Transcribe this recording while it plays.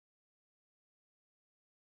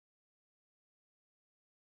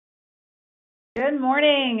Good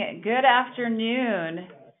morning, good afternoon,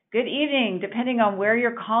 good evening, depending on where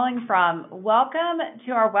you're calling from. Welcome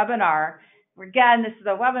to our webinar. Again, this is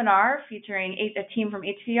a webinar featuring a team from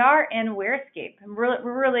HVR and WhereScape.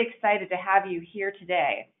 We're really excited to have you here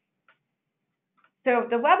today. So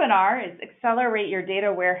the webinar is Accelerate Your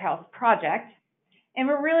Data Warehouse Project, and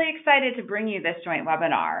we're really excited to bring you this joint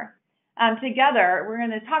webinar. Together, we're going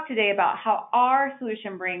to talk today about how our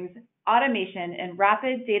solution brings automation and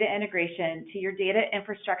rapid data integration to your data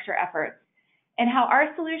infrastructure efforts, and how our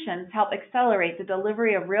solutions help accelerate the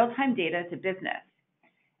delivery of real-time data to business.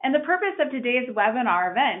 And the purpose of today's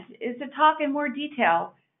webinar event is to talk in more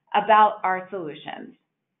detail about our solutions.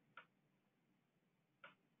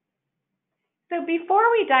 So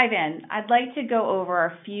before we dive in, I'd like to go over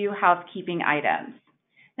a few housekeeping items.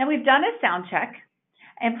 Now, we've done a sound check,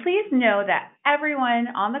 and please know that everyone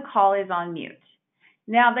on the call is on mute.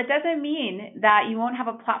 Now, that doesn't mean that you won't have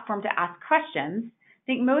a platform to ask questions. I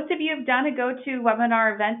think most of you have done a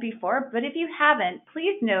GoToWebinar event before, but if you haven't,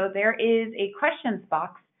 please know there is a questions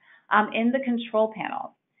box in the control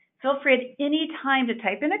panel. Feel free at any time to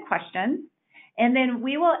type in a question, and then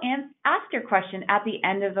we will ask your question at the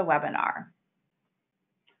end of the webinar.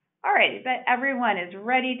 All right, but everyone is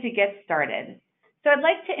ready to get started. So I'd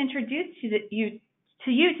like to introduce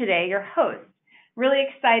to you today, your host. Really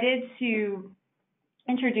excited to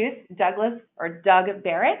introduce Doug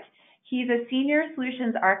Barrett. He's a senior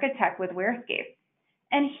solutions architect with WhereScape,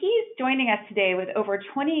 and he's joining us today with over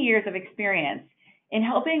 20 years of experience in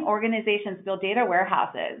helping organizations build data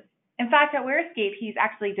warehouses. In fact, at WhereScape, he's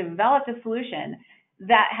actually developed a solution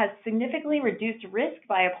that has significantly reduced risk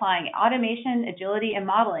by applying automation, agility, and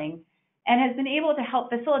modeling, and has been able to help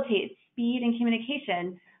facilitate speed and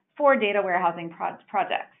communication for data warehousing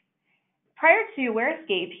projects. Prior to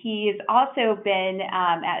WhereScape, he's also been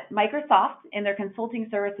at Microsoft in their consulting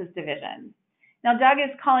services division. Now, Doug is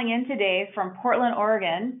calling in today from Portland,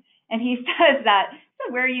 Oregon, and he says that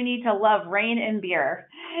it's where you need to love rain and beer.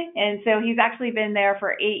 And so he's actually been there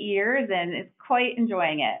for 8 years and is quite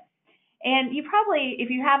enjoying it. And you probably, if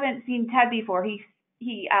you haven't seen Doug before,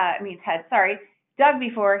 Doug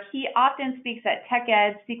before, he often speaks at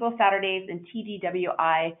TechEd, SQL Saturdays, and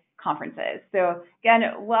TDWI conferences. So again,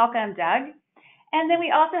 welcome, Doug. And then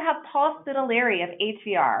we also have Paul Spitaleri of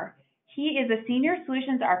HVR. He is a senior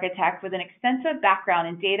solutions architect with an extensive background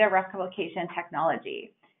in data replication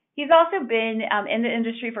technology. He's also been in the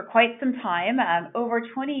industry for quite some time, over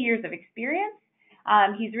 20 years of experience.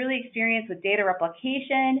 He's really experienced with data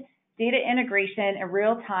replication, data integration, and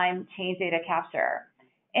real-time change data capture.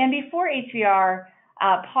 And before HVR,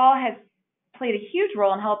 Paul has played a huge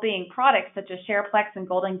role in helping products such as SharePlex and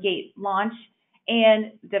Golden Gate launch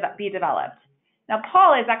and be developed. Now,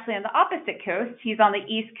 Paul is actually on the opposite coast. He's on the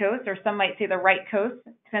East Coast, or some might say the right coast,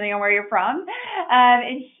 depending on where you're from.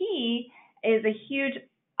 And he is a huge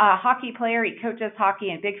hockey player. He coaches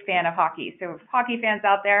hockey and big fan of hockey. So if hockey fans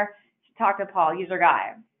out there, talk to Paul. He's your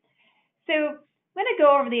guy. So I'm going to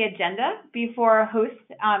go over the agenda before our hosts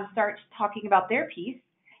start talking about their piece.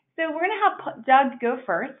 So we're going to have Doug go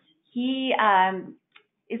first. He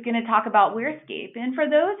is going to talk about WhereScape. And for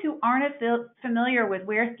those who aren't familiar with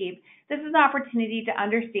WhereScape, this is an opportunity to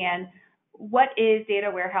understand what is data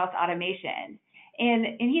warehouse automation. And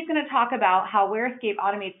he's going to talk about how WhereScape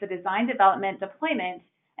automates the design, development, deployment,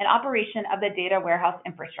 and operation of the data warehouse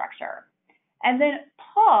infrastructure. And then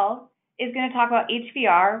Paul is going to talk about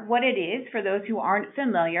HVR, what it is for those who aren't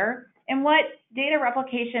familiar, and what data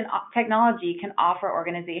replication technology can offer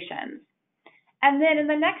organizations. And then in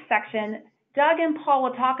the next section, Doug and Paul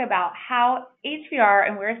will talk about how HVR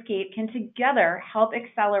and WhereScape can together help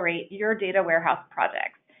accelerate your data warehouse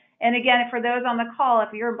projects. And again, for those on the call,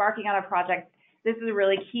 if you're embarking on a project, this is a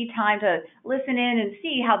really key time to listen in and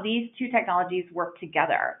see how these two technologies work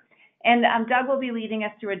together. And Doug will be leading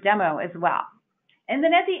us through a demo as well. And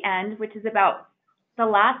then at the end, which is about the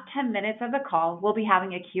last 10 minutes of the call, we'll be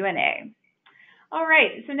having a Q&A. All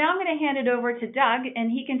right, so now I'm going to hand it over to Doug, and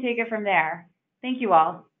he can take it from there. Thank you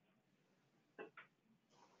all.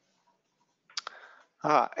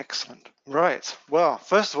 Excellent. Right. Well,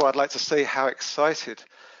 first of all, I'd like to say how excited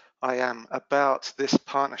I am about this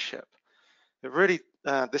partnership.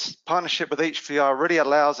 This partnership with HVR really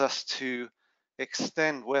allows us to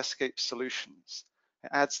extend WhereScape solutions. It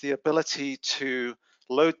adds the ability to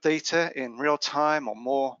load data in real time or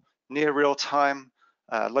more near real time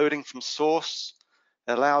loading from source.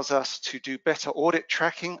 It allows us to do better audit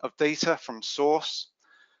tracking of data from source.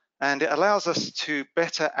 And it allows us to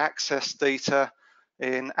better access data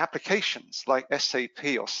in applications like SAP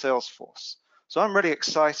or Salesforce. So I'm really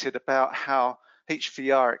excited about how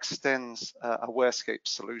HVR extends a WhereScape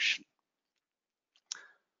solution.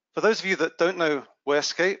 For those of you that don't know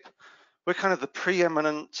WhereScape, we're kind of the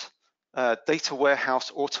preeminent data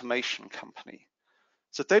warehouse automation company.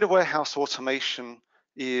 So data warehouse automation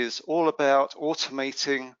is all about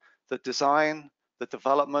automating the design, the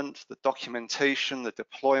development, the documentation, the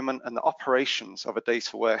deployment, and the operations of a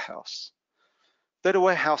data warehouse. Data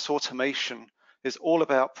warehouse automation is all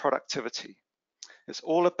about productivity. It's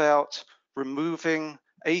all about removing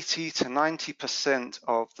 80 to 90%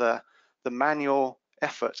 of the manual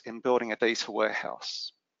effort in building a data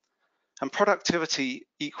warehouse. And productivity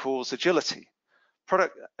equals agility.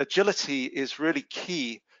 Agility is really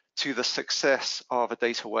key to the success of a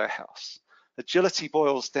data warehouse. Agility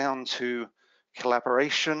boils down to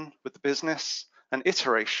collaboration with the business and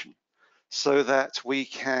iteration so that we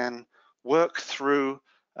can work through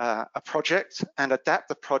a project and adapt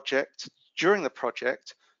the project during the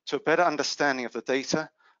project to a better understanding of the data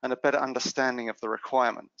and a better understanding of the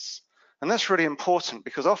requirements. And that's really important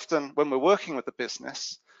because often when we're working with the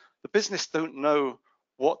business don't know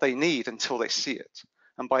what they need until they see it.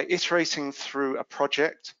 And by iterating through a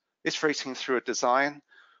project, iterating through a design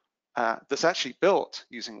that's actually built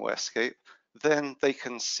using WhereScape, then they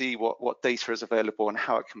can see what data is available and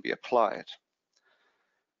how it can be applied.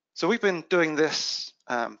 So we've been doing this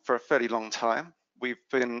for a fairly long time. We've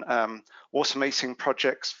been automating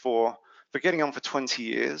projects for getting on for 20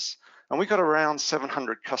 years, and we've got around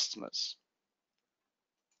 700 customers.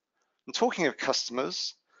 And talking of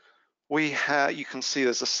customers, you can see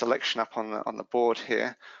there's a selection up on the board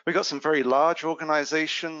here. We've got some very large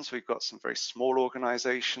organizations, we've got some very small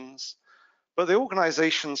organizations, but the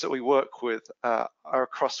organizations that we work with are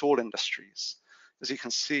across all industries. As you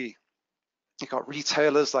can see, you've got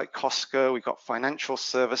retailers like Costco, we've got financial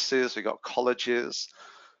services, we've got colleges,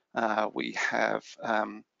 we have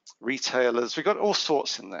retailers, we've got all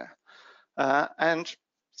sorts in there. And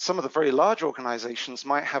some of the very large organizations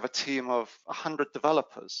might have a team of 100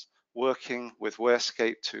 developers working with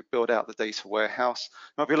WhereScape to build out the data warehouse.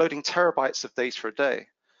 Might be loading terabytes of data a day.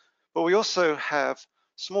 But we also have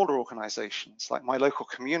smaller organizations like my local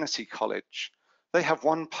community college. They have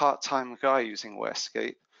one part-time guy using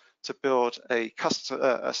WhereScape to build a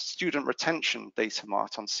student retention data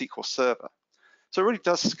mart on SQL Server. So it really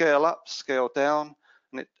does scale up, scale down,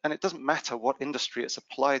 and it doesn't matter what industry it's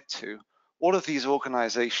applied to. All of these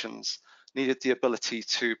organizations needed the ability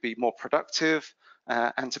to be more productive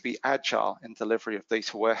and to be agile in delivery of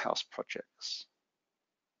data warehouse projects.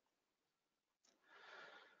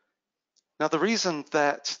 Now, the reason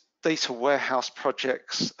that data warehouse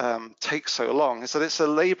projects take so long is that it's a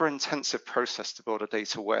labor-intensive process to build a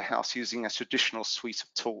data warehouse using a traditional suite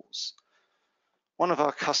of tools. One of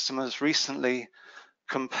our customers recently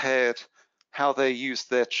compared how they used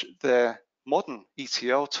their modern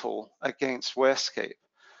ETL tool against WhereScape.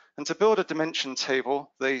 And to build a dimension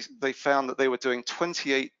table, they found that they were doing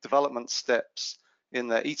 28 development steps in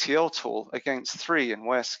their ETL tool against 3 in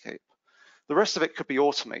WhereScape. The rest of it could be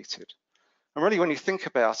automated. And really, when you think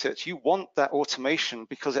about it, you want that automation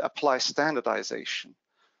because it applies standardization.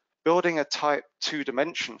 Building a type 2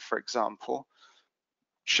 dimension, for example,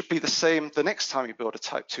 should be the same the next time you build a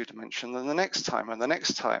type 2 dimension, then the next time and the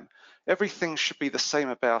next time. Everything should be the same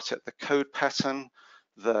about it. The code pattern,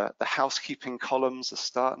 the housekeeping columns, the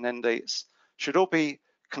start and end dates should all be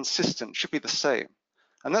consistent, should be the same.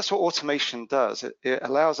 And that's what automation does. It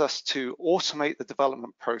allows us to automate the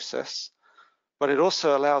development process, but it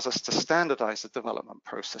also allows us to standardize the development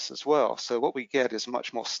process as well. So what we get is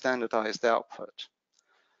much more standardized output.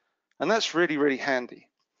 And that's really, really handy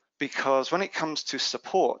because when it comes to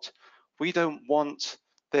support, we don't want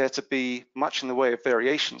there to be much in the way of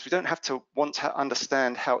variations. We don't have to want to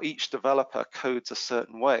understand how each developer codes a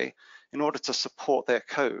certain way in order to support their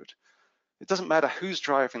code. It doesn't matter who's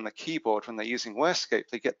driving the keyboard when they're using WhereScape,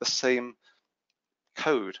 they get the same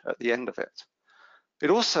code at the end of it. It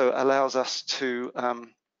also allows us the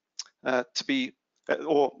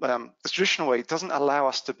traditional way doesn't allow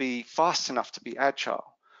us to be fast enough to be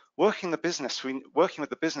agile. Working with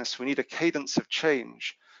the business, we need a cadence of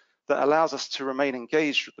change that allows us to remain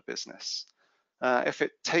engaged with the business. If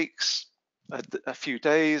it takes a few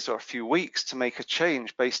days or a few weeks to make a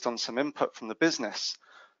change based on some input from the business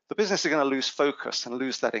is going to lose focus and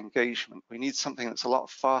lose that engagement. We need something that's a lot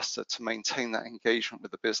faster to maintain that engagement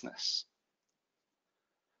with the business.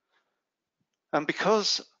 And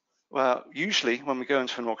because usually when we go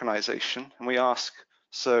into an organization and we ask,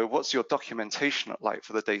 so what's your documentation look like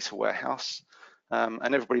for the data warehouse?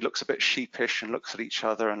 And everybody looks a bit sheepish and looks at each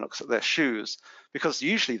other and looks at their shoes, because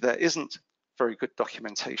usually there isn't very good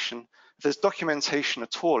documentation. If there's documentation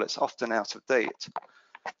at all, it's often out of date.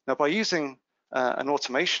 Now, by using an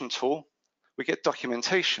automation tool, we get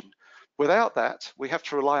documentation. Without that, we have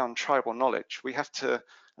to rely on tribal knowledge. We have to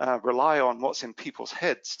rely on what's in people's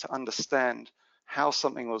heads to understand how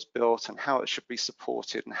something was built and how it should be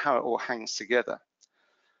supported and how it all hangs together.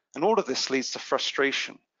 And all of this leads to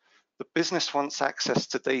frustration. The business wants access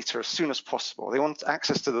to data as soon as possible. They want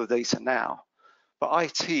access to the data now, but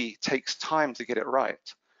IT takes time to get it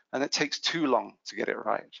right, and it takes too long to get it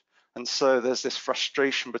right. And so there's this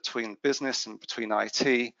frustration between business and between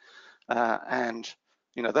IT, and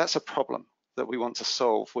that's a problem that we want to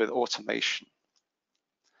solve with automation.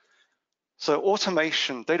 So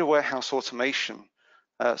automation, data warehouse automation,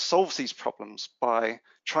 solves these problems by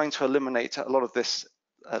trying to eliminate a lot of this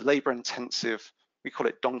labor-intensive, we call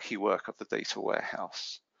it donkey work of the data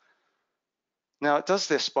warehouse. Now, it does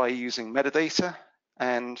this by using metadata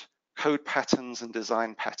and code patterns and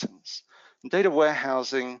design patterns. And data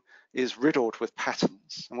warehousing is riddled with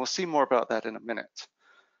patterns, and we'll see more about that in a minute.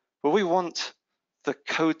 But we want the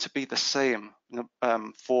code to be the same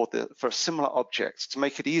for a similar object, to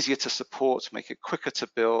make it easier to support, to make it quicker to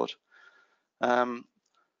build.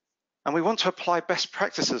 And we want to apply best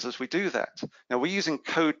practices as we do that. Now, we're using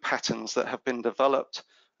code patterns that have been developed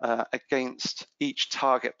against each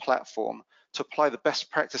target platform to apply the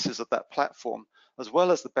best practices of that platform, as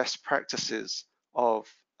well as the best practices of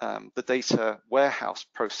the data warehouse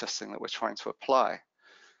processing that we're trying to apply.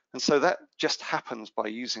 And so that just happens by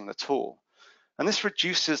using the tool. And this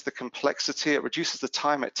reduces the complexity, it reduces the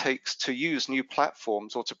time it takes to use new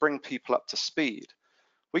platforms or to bring people up to speed.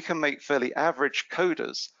 We can make fairly average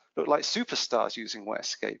coders look like superstars using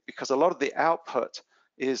WhereScape because a lot of the output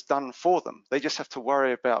is done for them. They just have to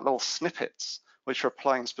worry about little snippets which are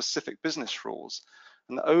applying specific business rules.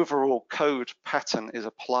 And the overall code pattern is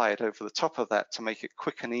applied over the top of that to make it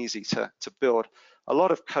quick and easy to build a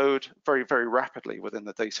lot of code very, very rapidly within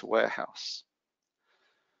the data warehouse.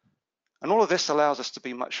 And all of this allows us to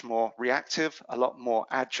be much more reactive, a lot more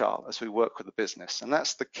agile as we work with the business. And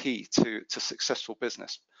that's the key to successful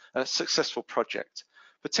business, a successful project,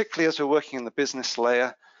 particularly as we're working in the business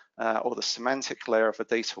layer or the semantic layer of a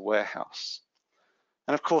data warehouse.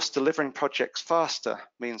 And of course, delivering projects faster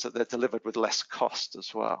means that they're delivered with less cost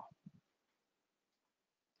as well.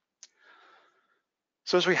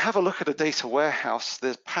 So as we have a look at a data warehouse,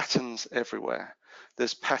 there's patterns everywhere.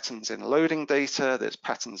 There's patterns in loading data, there's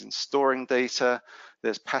patterns in storing data,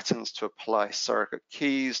 there's patterns to apply surrogate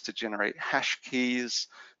keys to generate hash keys,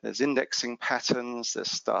 there's indexing patterns, there's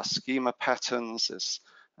star schema patterns, there's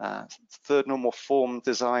third normal form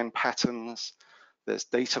design patterns, there's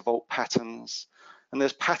data vault patterns, and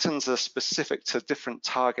there's patterns that are specific to different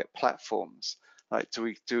target platforms. Like, do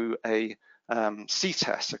we do a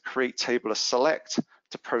CTES, a create table, a select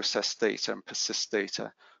to process data and persist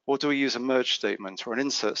data? Or do we use a merge statement or an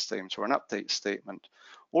insert statement or an update statement?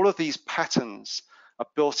 All of these patterns are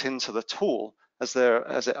built into the tool as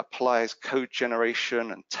it applies code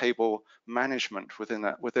generation and table management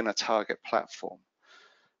within a target platform.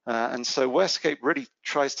 And so WhereScape really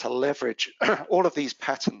tries to leverage all of these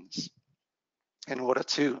patterns in order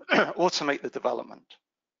to automate the development.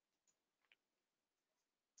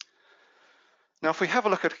 Now, if we have a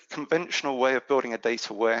look at a conventional way of building a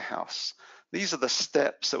data warehouse, these are the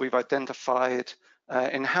steps that we've identified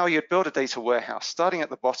in how you'd build a data warehouse, starting at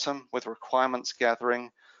the bottom with requirements gathering,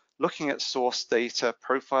 looking at source data,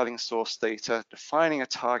 profiling source data, defining a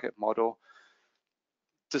target model,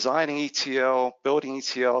 designing ETL, building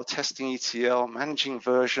ETL, testing ETL, managing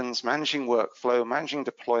versions, managing workflow, managing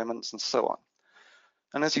deployments, and so on.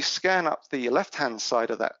 And as you scan up the left-hand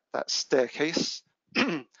side of that staircase,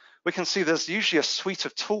 we can see there's usually a suite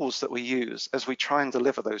of tools that we use as we try and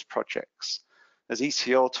deliver those projects. There's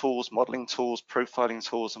ETL tools, modeling tools, profiling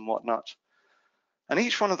tools, and whatnot. And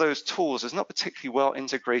each one of those tools is not particularly well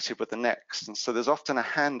integrated with the next, and so there's often a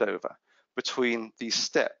handover between these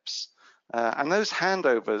steps. And those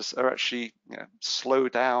handovers are actually slow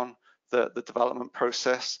down the development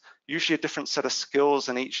process, usually a different set of skills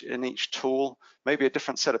in each tool, maybe a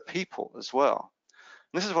different set of people as well.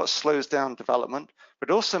 And this is what slows down development, but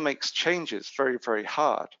it also makes changes very, very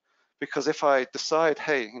hard. Because if I decide,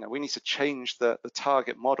 hey, we need to change the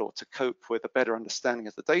target model to cope with a better understanding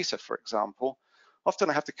of the data, for example, often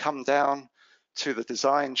I have to come down to the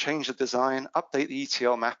design, change the design, update the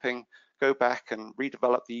ETL mapping, go back and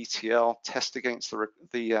redevelop the ETL, test against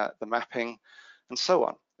the mapping, and so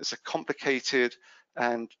on. It's a complicated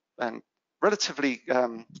and relatively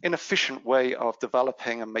inefficient way of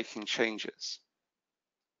developing and making changes.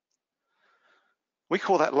 We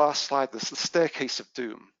call that last slide the staircase of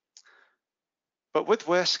doom. But with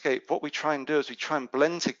WhereScape, what we try and do is we try and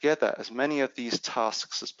blend together as many of these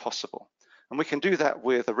tasks as possible. And we can do that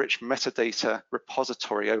with a rich metadata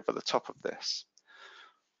repository over the top of this.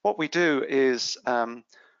 What we do is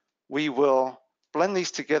we will blend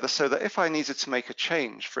these together so that if I needed to make a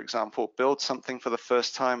change, for example, build something for the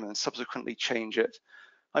first time and subsequently change it,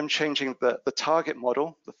 I'm changing the target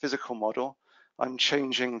model, the physical model. I'm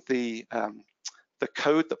changing the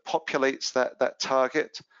code that populates that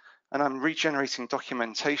target, and I'm regenerating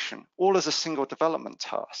documentation, all as a single development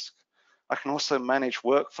task. I can also manage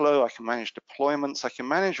workflow, I can manage deployments, I can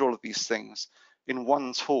manage all of these things in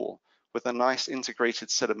one tool with a nice integrated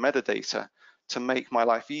set of metadata to make my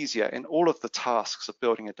life easier in all of the tasks of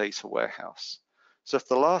building a data warehouse. So if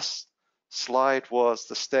the last slide was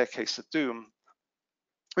the staircase of doom,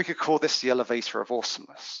 we could call this the elevator of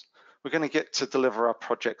awesomeness. We're going to get to deliver our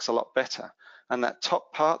projects a lot better. And that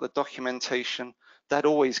top part, the documentation, that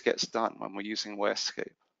always gets done when we're using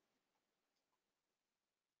WhereScape.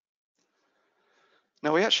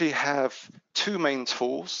 Now we actually have two main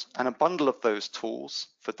tools and a bundle of those tools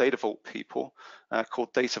for Data Vault people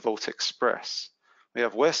called Data Vault Express. We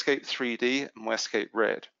have WhereScape 3D and WhereScape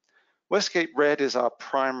Red. WhereScape Red is our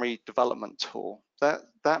primary development tool.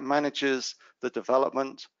 That manages the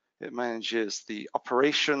development, it manages the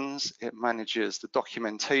operations, it manages the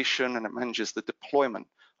documentation, and it manages the deployment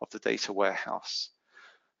of the data warehouse.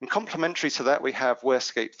 And complementary to that, we have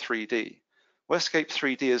WhereScape 3D. WhereScape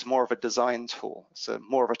 3D is more of a design tool. It's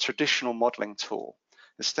more of a traditional modeling tool.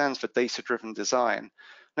 It stands for data-driven design.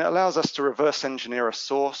 And it allows us to reverse engineer a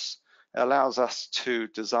source. It allows us to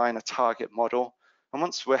design a target model. And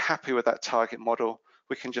once we're happy with that target model,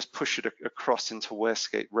 we can just push it across into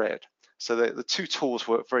WhereScape Red. So the two tools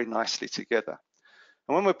work very nicely together.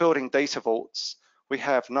 And when we're building data vaults, we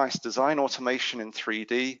have nice design automation in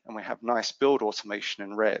 3D, and we have nice build automation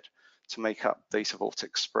in Red to make up Data Vault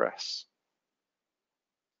Express.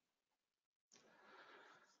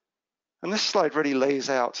 And this slide really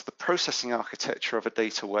lays out the processing architecture of a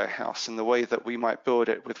data warehouse in the way that we might build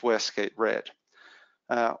it with WhereScape Red.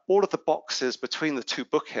 All of the boxes between the two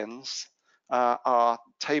bookends are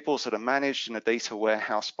tables that are managed in a data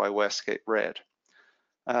warehouse by WhereScape Red.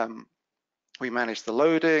 We manage the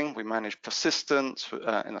loading, we manage persistence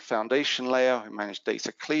in the foundation layer, we manage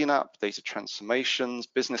data cleanup, data transformations,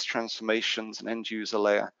 business transformations, and end user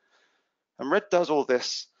layer. And Red does all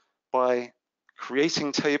this by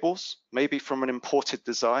creating tables, maybe from an imported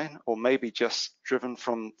design, or maybe just driven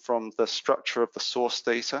from the structure of the source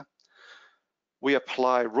data. We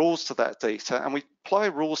apply rules to that data, and we apply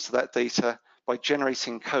rules to that data by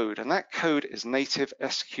generating code, and that code is native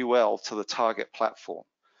SQL to the target platform.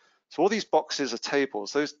 So all these boxes are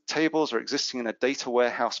tables. Those tables are existing in a data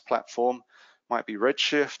warehouse platform. It might be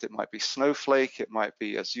Redshift, it might be Snowflake, it might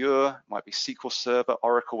be Azure, it might be SQL Server,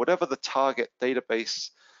 Oracle, whatever the target database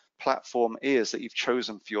platform is that you've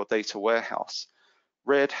chosen for your data warehouse.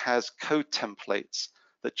 Red has code templates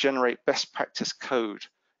that generate best practice code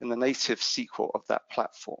in the native SQL of that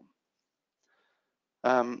platform.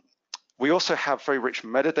 We also have very rich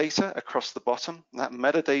metadata across the bottom. That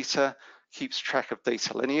metadata keeps track of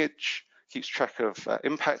data lineage, keeps track of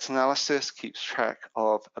impact analysis, keeps track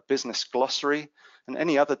of a business glossary, and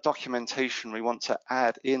any other documentation we want to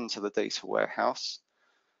add into the data warehouse.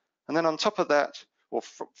 And then on top of that, or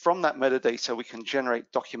from that metadata, we can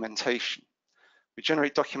generate documentation. We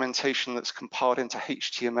generate documentation that's compiled into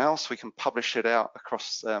HTML, so we can publish it out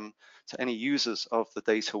across to any users of the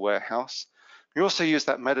data warehouse. We also use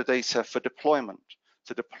that metadata for deployment,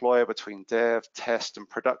 to deploy between dev, test, and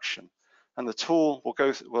production. And the tool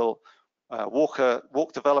will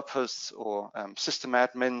walk developers or system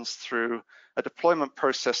admins through a deployment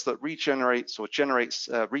process that regenerates or generates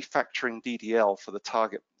refactoring DDL for the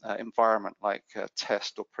target environment, like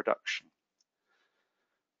test or production.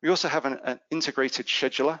 We also have an integrated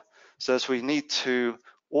scheduler. So as we need to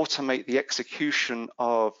automate the execution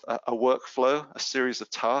of a workflow, a series of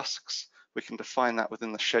tasks, we can define that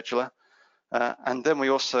within the scheduler. And then we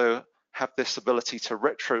also have this ability to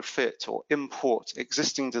retrofit or import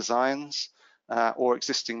existing designs or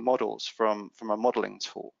existing models from a modeling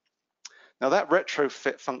tool. Now that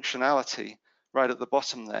retrofit functionality right at the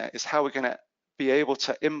bottom there is how we're going to be able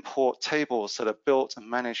to import tables that are built and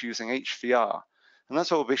managed using HVR. And that's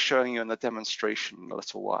what we'll be showing you in the demonstration in a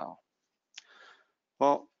little while.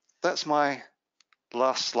 Well, that's my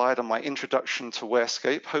last slide on my introduction to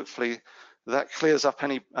WhereScape. Hopefully that clears up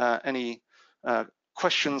any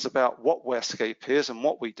questions about what WhereScape is and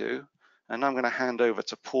what we do. And I'm going to hand over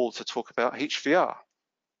to Paul to talk about HVR.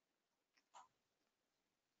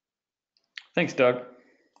 Thanks, Doug.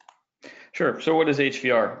 Sure. So what is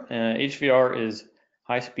HVR? HVR is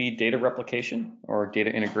high-speed data replication or data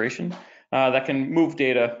integration. that can move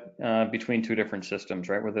data between two different systems,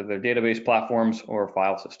 right? Whether they're database platforms or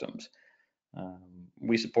file systems.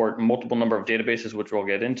 We support multiple number of databases, which we'll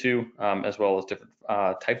get into, as well as different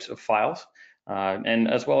types of files, and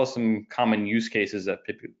as well as some common use cases that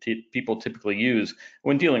people typically use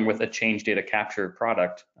when dealing with a change data capture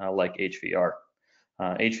product like HVR.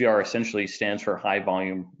 HVR essentially stands for high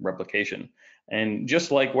volume replication. And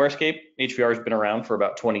just like WhereScape, HVR has been around for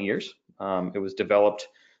about 20 years. It was developed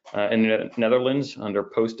in the Netherlands under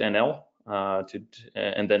PostNL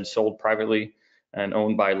and then sold privately and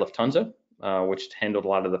owned by Lufthansa, which handled a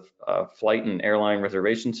lot of the flight and airline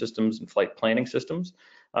reservation systems and flight planning systems,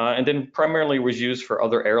 and then primarily was used for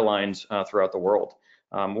other airlines throughout the world.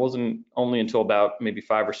 It wasn't only until about maybe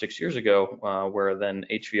 5 or 6 years ago where then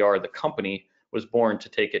HVR, the company, was born to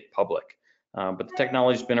take it public. But the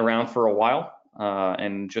technology's been around for a while,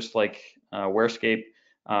 and just like WhereScape,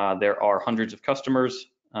 there are hundreds of customers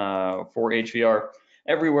for HVR,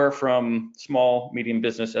 everywhere from small, medium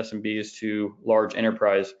business SMBs to large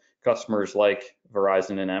enterprise customers like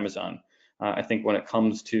Verizon and Amazon. I think when it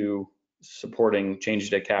comes to supporting change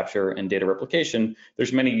data capture and data replication,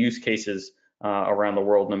 there's many use cases around the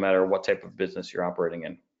world, no matter what type of business you're operating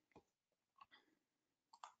in.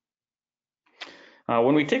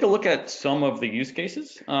 When we take a look at some of the use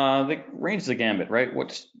cases, they range the gambit, right?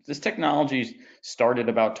 This technology started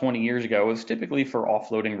about 20 years ago. It was typically for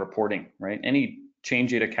offloading reporting, right? Any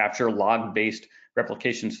change data capture log-based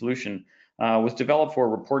replication solution was developed for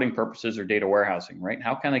reporting purposes or data warehousing, right?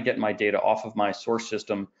 How can I get my data off of my source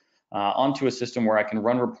system onto a system where I can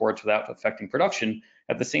run reports without affecting production,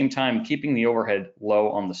 at the same time keeping the overhead low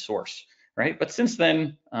on the source, right? But since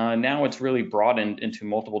then, now it's really broadened into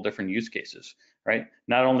multiple different use cases, right?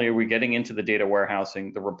 Not only are we getting into the data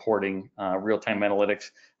warehousing, the reporting, real-time analytics,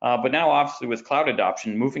 but now obviously with cloud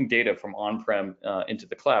adoption, moving data from on-prem into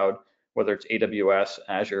the cloud, whether it's AWS,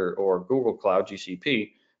 Azure, or Google Cloud,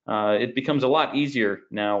 GCP, it becomes a lot easier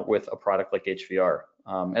now with a product like HVR.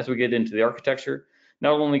 As we get into the architecture,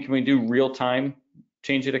 not only can we do real-time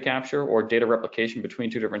change data capture or data replication between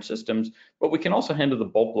two different systems, but we can also handle the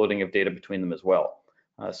bulk loading of data between them as well.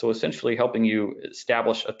 So essentially helping you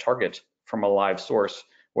establish a target from a live source,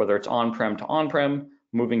 whether it's on-prem to on-prem,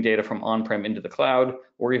 moving data from on-prem into the cloud,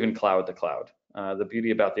 or even cloud to cloud. The beauty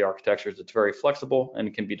about the architecture is it's very flexible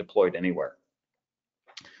and can be deployed anywhere.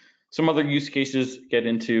 Some other use cases get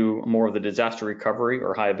into more of the disaster recovery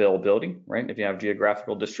or high availability, right? If you have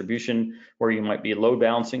geographical distribution where you might be load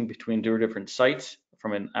balancing between two different sites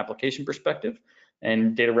from an application perspective,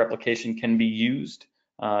 and data replication can be used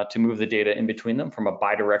to move the data in between them from a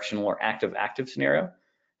bidirectional or active-active scenario.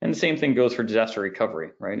 And the same thing goes for disaster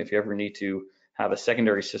recovery, right? If you ever need to have a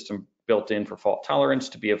secondary system built in for fault tolerance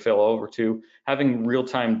to be a failover to, having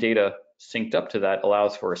real-time data synced up to that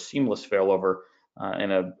allows for a seamless failover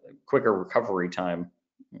and a quicker recovery time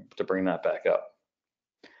to bring that back up.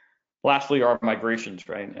 Lastly, our migrations,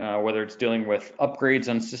 right? Whether it's dealing with upgrades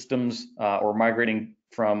on systems or migrating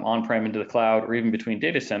from on-prem into the cloud or even between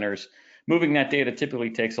data centers, moving that data typically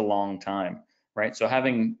takes a long time, right? So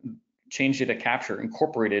having change data capture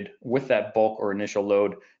incorporated with that bulk or initial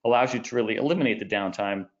load allows you to really eliminate the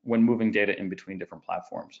downtime when moving data in between different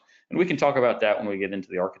platforms. And we can talk about that when we get into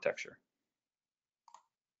the architecture.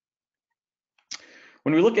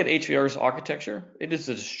 When we look at HVR's architecture, it is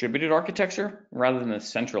a distributed architecture rather than a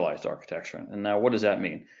centralized architecture. And now what does that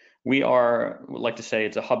mean? We like to say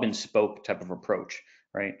it's a hub and spoke type of approach,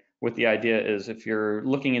 right? With the idea is if you're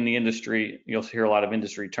looking in the industry, you'll hear a lot of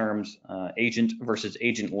industry terms, agent versus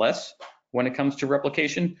agentless. When it comes to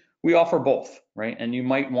replication, we offer both, right? And you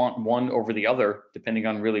might want one over the other, depending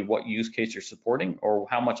on really what use case you're supporting or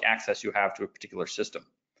how much access you have to a particular system.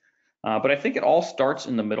 But I think it all starts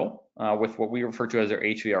in the middle with what we refer to as our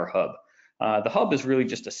HVR hub. The hub is really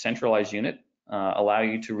just a centralized unit, allow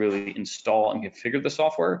you to really install and configure the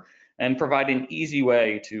software and provide an easy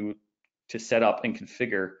way to set up and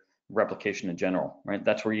configure replication in general, right?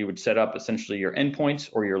 That's where you would set up essentially your endpoints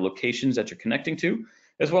or your locations that you're connecting to,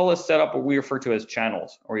 as well as set up what we refer to as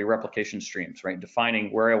channels or your replication streams, right?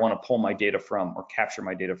 Defining where I want to pull my data from or capture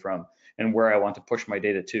my data from and where I want to push my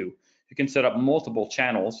data to. You can set up multiple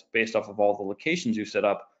channels based off of all the locations you set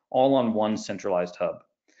up, all on one centralized hub.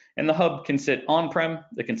 And the hub can sit on-prem,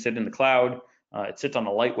 it can sit in the cloud, it sits on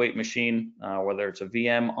a lightweight machine, whether it's a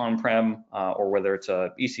VM on-prem or whether it's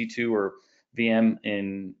a EC2 or VM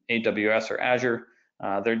in AWS or Azure.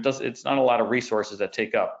 It's not a lot of resources that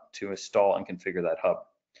take up to install and configure that hub.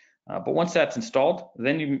 But once that's installed,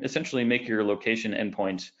 then you essentially make your location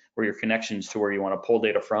endpoints or your connections to where you want to pull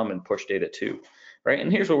data from and push data to, right?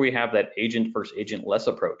 And here's where we have that agent versus agentless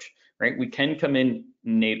approach, right? We can come in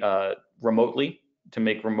remotely to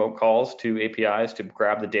make remote calls to APIs to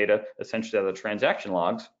grab the data essentially out of the transaction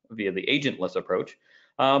logs via the agentless approach.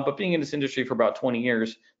 But being in this industry for about 20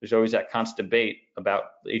 years, there's always that constant debate about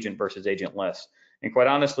agent versus agentless. And quite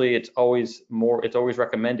honestly, it's always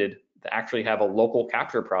recommended to actually have a local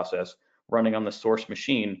capture process running on the source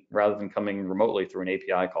machine rather than coming remotely through an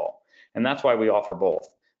API call. And that's why we offer both.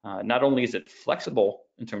 Not only is it flexible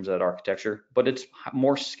in terms of that architecture, but it's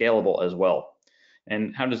more scalable as well.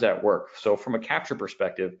 And how does that work? So from a capture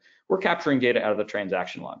perspective, we're capturing data out of the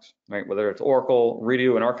transaction logs, right? Whether it's Oracle,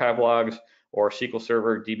 Redo, and archive logs, or SQL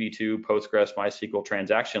Server, DB2, Postgres, MySQL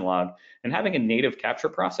transaction log. And having a native capture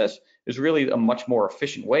process is really a much more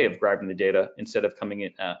efficient way of grabbing the data instead of coming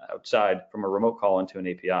in outside from a remote call into an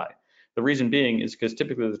API. The reason being is because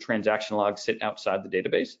typically the transaction logs sit outside the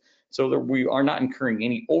database, so that we are not incurring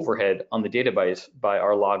any overhead on the database by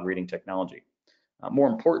our log reading technology. More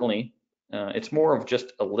importantly, it's more of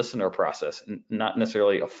just a listener process, and not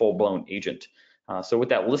necessarily a full-blown agent. So with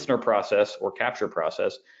that listener process or capture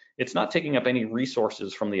process, it's not taking up any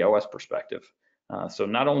resources from the OS perspective. So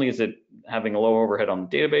not only is it having a low overhead on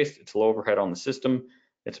the database, it's low overhead on the system,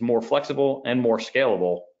 it's more flexible and more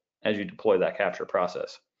scalable as you deploy that capture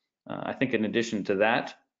process. I think in addition to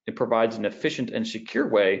that, it provides an efficient and secure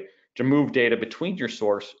way to move data between your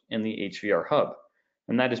source and the HVR hub.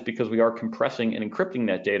 And that is because we are compressing and encrypting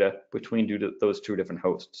that data between those two different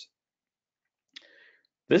hosts.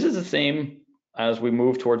 This is the same as we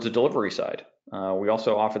move towards the delivery side. We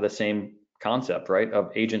also offer the same concept, right,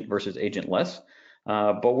 of agent versus agentless.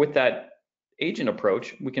 But with that agent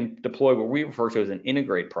approach, we can deploy what we refer to as an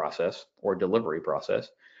integrate process or delivery process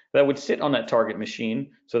that would sit on that target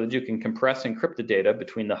machine so that you can compress and encrypt the data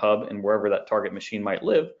between the hub and wherever that target machine might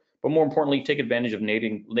live. But more importantly, take advantage of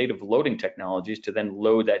native loading technologies to then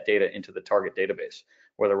load that data into the target database,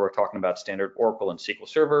 whether we're talking about standard Oracle and SQL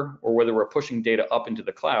Server, or whether we're pushing data up into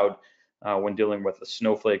the cloud when dealing with a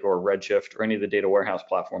Snowflake or a Redshift or any of the data warehouse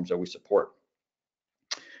platforms that we support.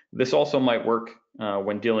 This also might work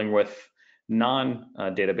when dealing with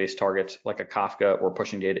non-database targets like a Kafka or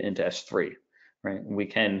pushing data into S3, right? We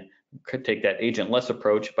could take that agentless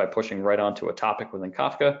approach by pushing right onto a topic within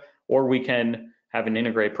Kafka, or we can have an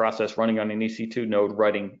integrate process running on an EC2 node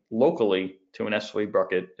writing locally to an S3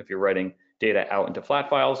 bucket if you're writing data out into flat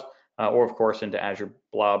files, or of course into Azure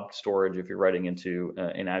Blob storage if you're writing into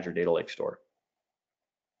an Azure Data Lake store.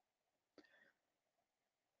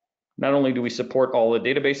 Not only do we support all the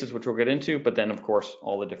databases, which we'll get into, but then of course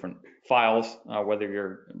all the different files, whether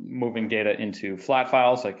you're moving data into flat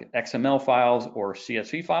files like XML files or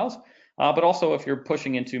CSV files, but also if you're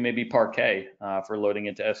pushing into maybe Parquet for loading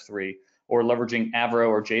into S3, or leveraging Avro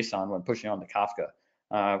or JSON when pushing on to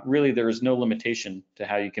Kafka. Really, there is no limitation to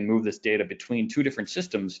how you can move this data between two different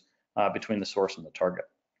systems between the source and the target.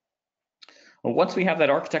 Well, once we have that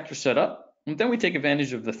architecture set up, then we take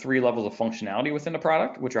advantage of the 3 levels of functionality within the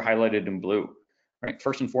product, which are highlighted in blue. Right?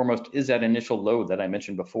 First and foremost is that initial load that I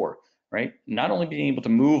mentioned before. Right? Not only being able to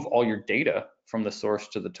move all your data from the source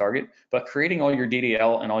to the target, but creating all your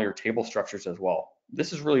DDL and all your table structures as well.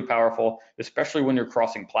 This is really powerful, especially when you're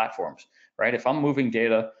crossing platforms. Right? If I'm moving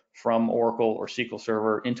data from Oracle or SQL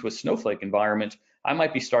Server into a Snowflake environment, I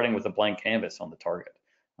might be starting with a blank canvas on the target.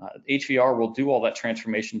 HVR will do all that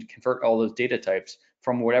transformation to convert all those data types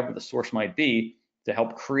from whatever the source might be to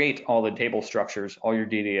help create all the table structures, all your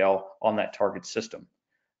DDL on that target system.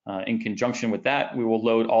 In conjunction with that, we will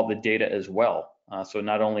load all the data as well. So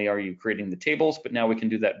not only are you creating the tables, but now we can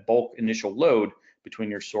do that bulk initial load between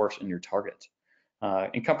your source and your target.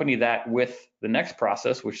 Accompany that with the next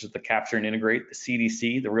process, which is the capture and integrate, the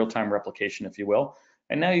CDC, the real-time replication, if you will.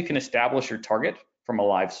 And now you can establish your target from a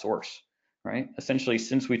live source, right? Essentially,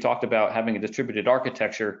 since we talked about having a distributed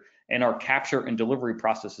architecture and our capture and delivery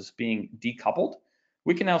processes being decoupled,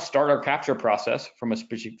 we can now start our capture process from a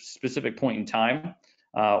specific point in time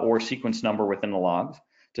or sequence number within the logs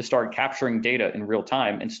to start capturing data in real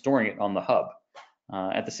time and storing it on the hub.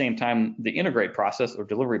 At the same time, the integrate process or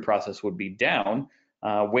delivery process would be down,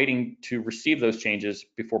 waiting to receive those changes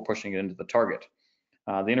before pushing it into the target.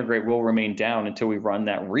 The integrate will remain down until we run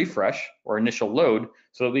that refresh or initial load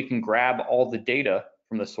so that we can grab all the data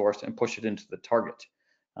from the source and push it into the target.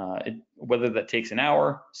 Whether that takes an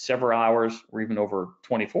hour, several hours, or even over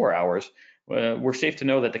 24 hours, we're safe to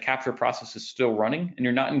know that the capture process is still running and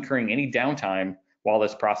you're not incurring any downtime while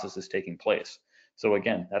this process is taking place. So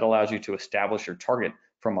again, that allows you to establish your target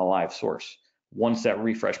from a live source. Once that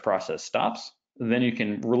refresh process stops, then you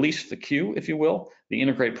can release the queue, if you will. The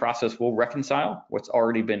integrate process will reconcile what's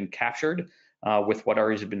already been captured with what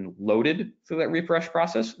already has been loaded through that refresh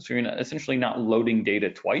process. So you're essentially not loading data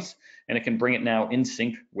twice, and it can bring it now in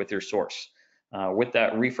sync with your source. With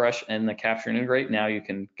that refresh and the capture and integrate, now you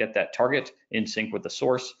can get that target in sync with the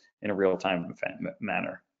source in a real-time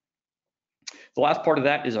manner. The last part of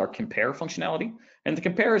that is our compare functionality, and the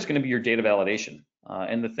compare is going to be your data validation.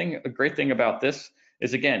 And a great thing about this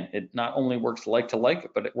is, again, it not only works like to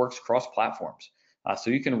like, but it works cross platforms. So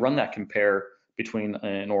you can run that compare between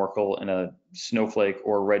an Oracle and a Snowflake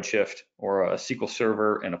or a Redshift or a SQL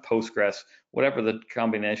Server and a Postgres, whatever the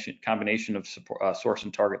combination of source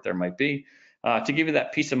and target there might be, to give you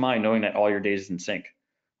that peace of mind knowing that all your data is in sync.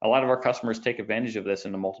 A lot of our customers take advantage of this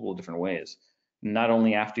in multiple different ways. Not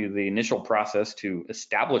only after the initial process to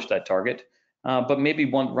establish that target, but maybe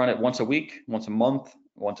run it once a week, once a month,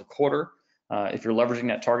 once a quarter. If you're leveraging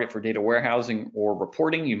that target for data warehousing or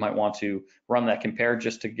reporting, you might want to run that compare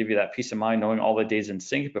just to give you that peace of mind, knowing all the data is in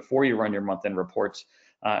sync before you run your month-end reports,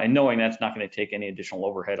 and knowing that's not going to take any additional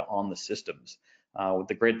overhead on the systems.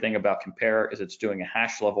 The great thing about compare is it's doing a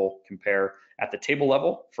hash level compare at the table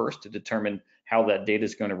level first to determine how that data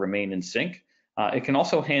is going to remain in sync. It can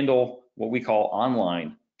also handle what we call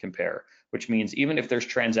online compare, which means even if there's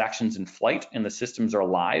transactions in flight and the systems are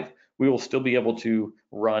live, we will still be able to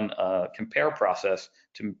run a compare process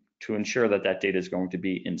to ensure that that data is going to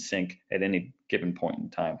be in sync at any given point in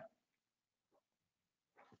time.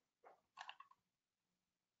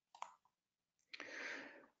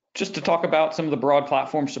 Just to talk about some of the broad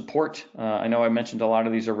platform support, I know I mentioned a lot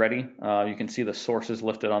of these already. You can see the sources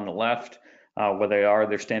listed on the left, whether they are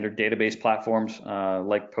their standard database platforms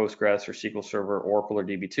like Postgres or SQL Server, Oracle or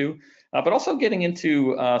DB2, but also getting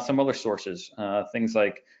into some other sources, things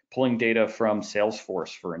like pulling data from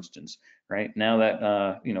Salesforce, for instance. Right now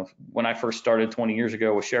that when I first started 20 years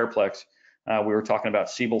ago with SharePlex, we were talking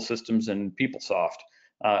about Siebel Systems and PeopleSoft,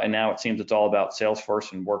 and now it seems it's all about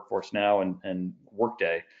Salesforce and Workforce Now and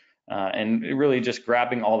Workday. And really just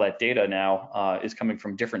grabbing all that data now is coming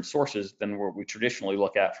from different sources than what we traditionally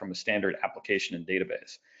look at from a standard application and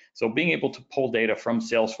database. So being able to pull data from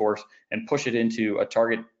Salesforce and push it into a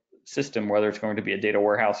target system, whether it's going to be a data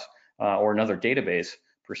warehouse or another database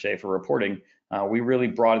per se for reporting, we really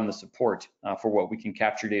broaden the support for what we can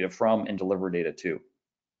capture data from and deliver data to.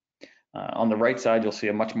 On the right side, you'll see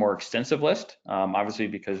a much more extensive list, obviously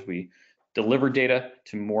because we deliver data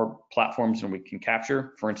to more platforms than we can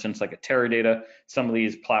capture. For instance, like a Teradata, some of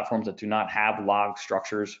these platforms that do not have log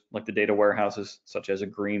structures, like the data warehouses, such as a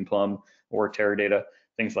Greenplum or Teradata,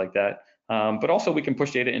 things like that. But also we can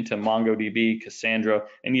push data into MongoDB, Cassandra,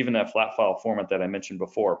 and even that flat file format that I mentioned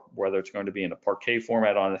before, whether it's going to be in a Parquet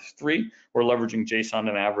format on S3 or leveraging JSON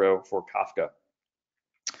and Avro for Kafka.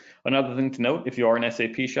 Another thing to note, if you are an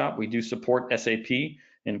SAP shop, we do support SAP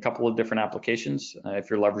in a couple of different applications.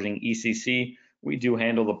 If you're leveraging ECC, we do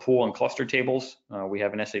handle the pool and cluster tables. We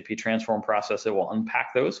have an SAP transform process that will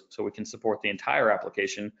unpack those so we can support the entire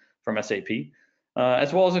application from SAP.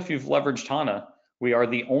 As well as if you've leveraged HANA, we are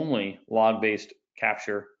the only log-based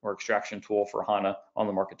capture or extraction tool for HANA on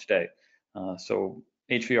the market today. So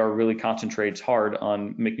HVR really concentrates hard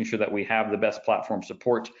on making sure that we have the best platform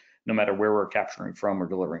support no matter where we're capturing from or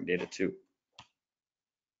delivering data to.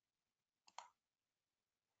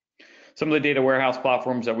 Some of the data warehouse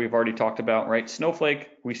platforms that we've already talked about, right? Snowflake,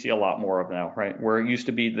 we see a lot more of now, right? Where it used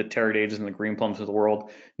to be the Teradatas and the Greenplums of the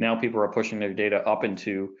world, now people are pushing their data up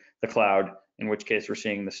into the cloud, in which case we're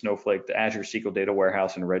seeing the Snowflake, the Azure SQL Data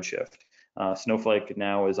Warehouse, and Redshift. Snowflake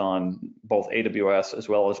now is on both AWS as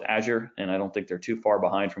well as Azure, and I don't think they're too far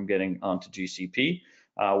behind from getting onto GCP.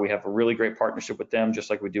 We have a really great partnership with them, just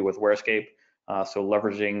like we do with WhereScape. So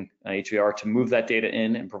leveraging HVR to move that data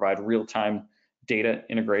in and provide real-time data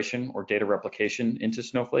integration or data replication into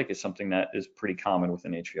Snowflake is something that is pretty common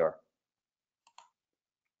within HVR.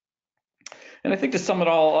 And I think to sum it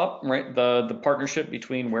all up, right, the partnership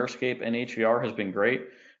between WhereScape and HVR has been great,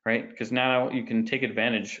 right? Because now you can take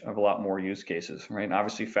advantage of a lot more use cases, right?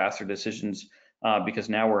 Obviously faster decisions because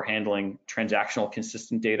now we're handling transactional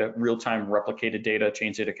consistent data, real-time replicated data,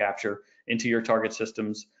 change data capture into your target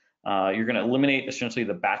systems. You're going to eliminate essentially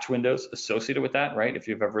the batch windows associated with that, right? If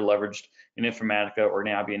you've ever leveraged an Informatica or an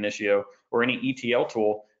ab initio or any ETL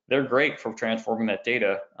tool, they're great for transforming that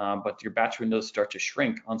data, but your batch windows start to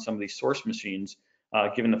shrink on some of these source machines,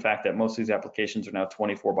 given the fact that most of these applications are now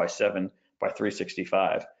 24/7 by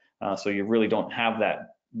 365. So you really don't have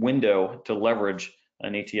that window to leverage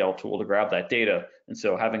an ETL tool to grab that data. And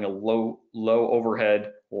so having a low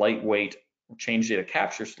overhead, lightweight change data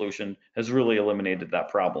capture solution has really eliminated that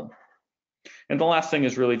problem. And the last thing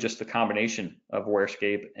is really just the combination of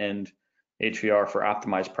WhereScape and HVR for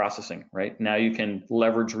optimized processing, right? Now you can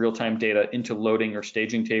leverage real-time data into loading or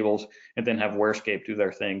staging tables and then have WhereScape do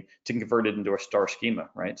their thing to convert it into a star schema,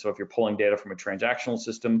 right? So if you're pulling data from a transactional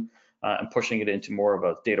system and pushing it into more of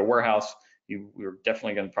a data warehouse, you're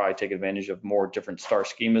definitely going to probably take advantage of more different star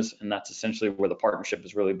schemas, and that's essentially where the partnership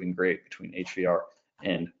has really been great between HVR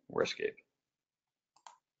and WhereScape.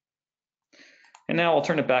 And now I'll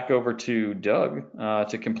turn it back over to Doug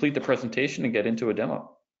to complete the presentation and get into a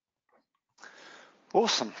demo.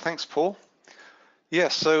 Awesome, thanks, Paul. Yeah,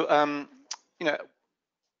 so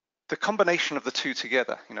the combination of the two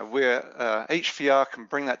together, where HVR can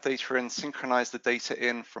bring that data in, synchronize the data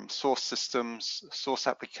in from source systems, source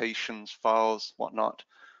applications, files, whatnot,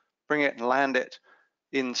 bring it and land it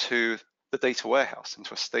into the data warehouse,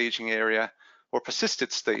 into a staging area or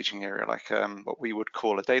persisted staging area, like what we would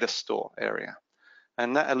call a data store area.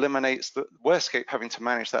 And that eliminates the WhereScape having to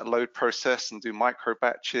manage that load process and do micro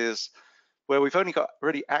batches, where we've only got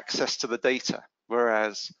really access to the data,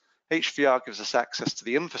 whereas HVR gives us access to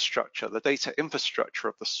the infrastructure, the data infrastructure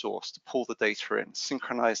of the source to pull the data in,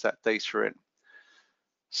 synchronize that data in.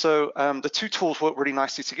 So the two tools work really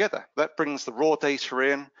nicely together. That brings the raw data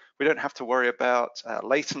in. We don't have to worry about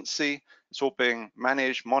latency. It's all being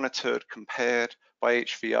managed, monitored, compared by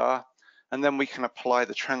HVR. And then we can apply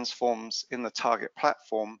the transforms in the target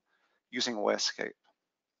platform using WhereScape.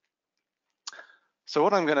 So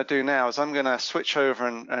what I'm going to do now is I'm going to switch over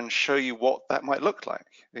and show you what that might look like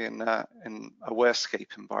in a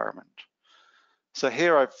WhereScape environment. So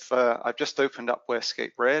here I've just opened up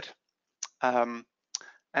WhereScape Red, and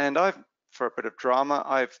for a bit of drama,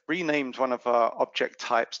 I've renamed one of our object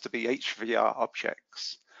types to be HVR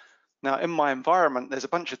objects. Now in my environment, there's a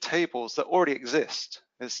bunch of tables that already exist.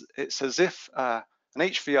 It's as if an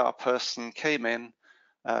HVR person came in,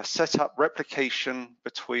 set up replication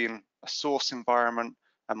between a source environment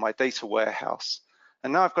and my data warehouse.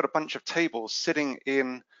 And now I've got a bunch of tables sitting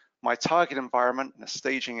in my target environment in a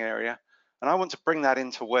staging area, and I want to bring that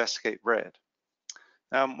into WhereScape Red.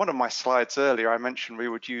 One of my slides earlier, I mentioned we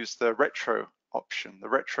would use the retro option, the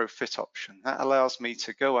retrofit option. That allows me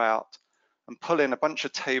to go out and pull in a bunch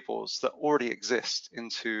of tables that already exist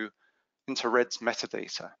into Red's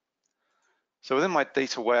metadata. So within my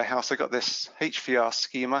data warehouse, I got this HVR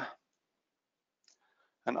schema,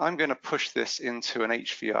 and I'm going to push this into an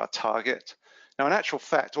HVR target. Now, in actual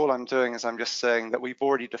fact, all I'm doing is I'm just saying that we've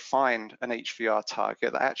already defined an HVR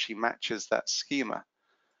target that actually matches that schema.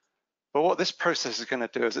 But what this process is going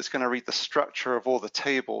to do is it's going to read the structure of all the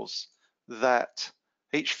tables that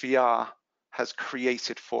HVR has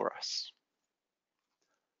created for us.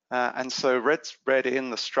 And so Red's read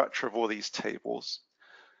in the structure of all these tables.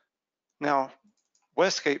 Now,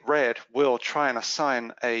 WhereScape Red will try and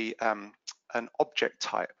assign an object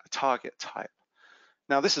type, a target type.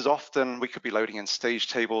 Now, this is often, we could be loading in stage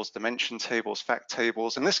tables, dimension tables, fact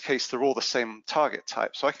tables. In this case, they're all the same target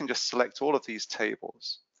type. So I can just select all of these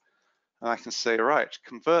tables. And I can say, right,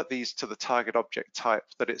 convert these to the target object type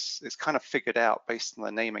that it's kind of figured out based on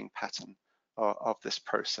the naming pattern of this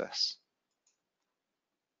process.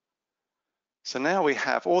 So now we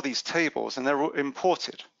have all these tables and they're all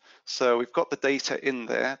imported. So we've got the data in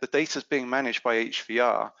there. The data is being managed by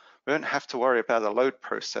HVR. We don't have to worry about a load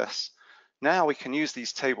process. Now we can use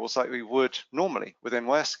these tables like we would normally within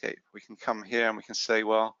WhereScape. We can come here and we can say,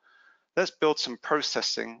 well, let's build some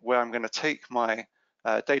processing where I'm going to take my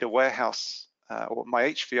data warehouse or my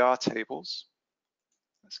HVR tables.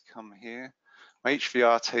 Let's come here, my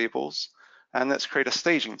HVR tables, and let's create a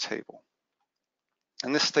staging table.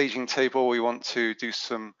 And this staging table, we want to do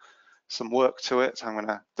some work to it. I'm going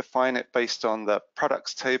to define it based on the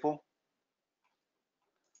products table.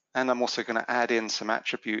 And I'm also going to add in some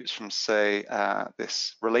attributes from, say,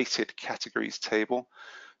 this related categories table.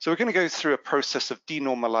 So we're going to go through a process of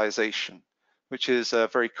denormalization, which is a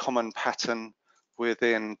very common pattern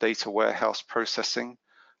within data warehouse processing.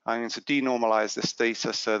 I'm going to denormalize this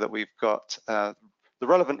data so that we've got the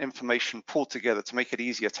relevant information pulled together to make it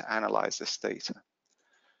easier to analyze this data.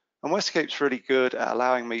 And WhereScape's really good at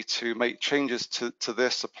allowing me to make changes to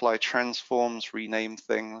this, apply transforms, rename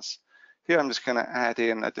things. Here I'm just going to add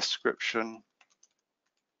in a description.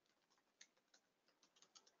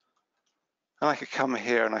 And I could come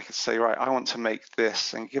here and I could say, right, I want to make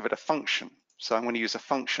this and give it a function. So I'm going to use a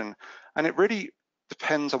function. And it really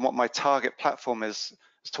depends on what my target platform is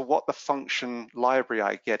as to what the function library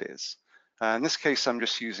I get is. In this case, I'm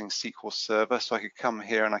just using SQL Server. So I could come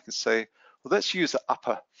here and I could say, well, let's use the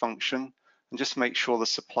upper function and just make sure the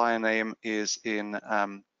supplier name is in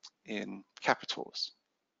capitals.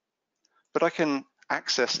 But I can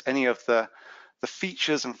access any of the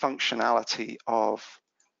features and functionality of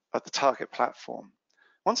of the target platform.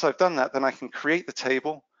 Once I've done that, then I can create the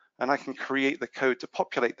table and I can create the code to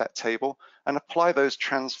populate that table and apply those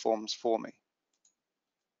transforms for me.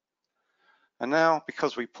 And now,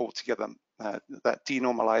 because we pulled together that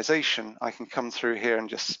denormalization, I can come through here and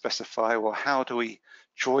just specify, well, how do we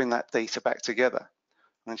join that data back together?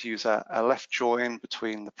 I'm going to use a left join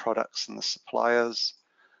between the products and the suppliers.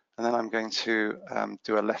 And then I'm going to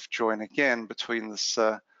do a left join again between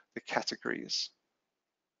the categories.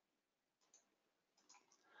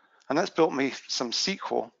 And that's built me some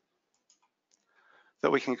SQL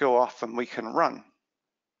that we can go off and we can run.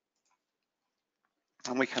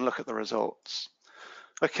 And we can look at the results.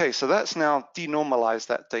 Okay, so that's now denormalized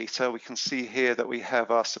that data. We can see here that we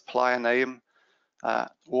have our supplier name,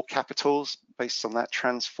 all capitals based on that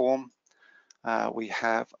transform. We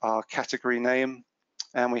have our category name,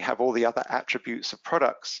 and we have all the other attributes of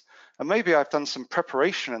products. And maybe I've done some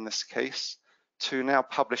preparation in this case to now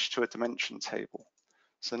publish to a dimension table.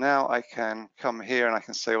 So now I can come here and I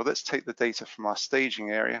can say, well, let's take the data from our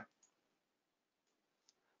staging area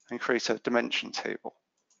and create a dimension table.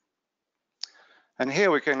 And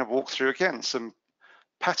here we're going to walk through again some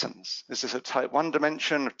patterns. Is this a type 1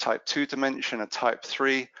 dimension, a type 2 dimension, a type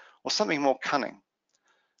 3, or something more cunning?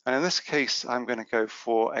 And in this case, I'm going to go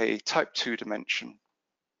for a type 2 dimension.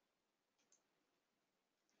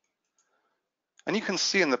 And you can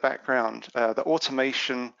see in the background, the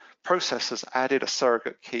automation process has added a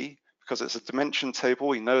surrogate key because it's a dimension table.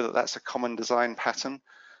 We know that that's a common design pattern.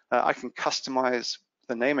 I can customize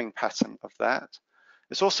the naming pattern of that.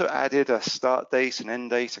 It's also added a start date, an end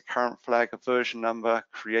date, a current flag, a version number,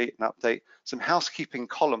 create and update, some housekeeping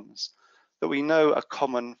columns that we know are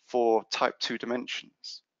common for type 2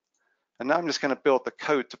 dimensions. And now I'm just going to build the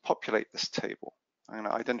code to populate this table. I'm going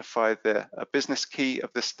to identify the business key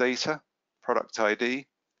of this data, product ID,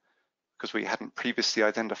 because we hadn't previously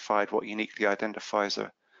identified what uniquely identifies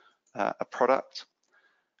a product.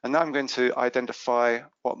 And now I'm going to identify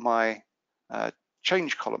what my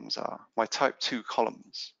change columns are, my type 2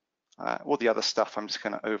 columns. All the other stuff I'm just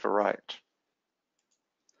going to overwrite.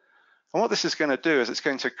 And what this is going to do is it's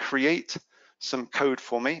going to create some code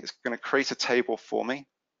for me. It's going to create a table for me.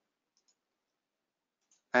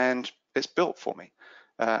 And it's built for me.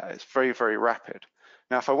 It's very, very rapid.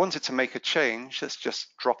 Now, if I wanted to make a change, let's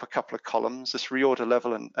just drop a couple of columns, this reorder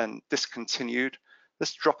level and discontinued.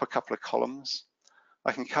 Let's drop a couple of columns.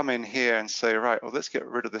 I can come in here and say, right, well, let's get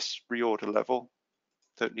rid of this reorder level.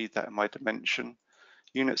 Don't need that in my dimension.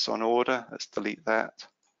 Units on order, let's delete that.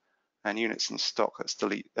 And units in stock, let's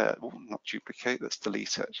delete that. Not duplicate, let's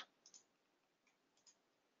delete it.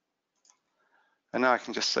 And now I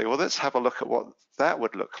can just say, well, let's have a look at what that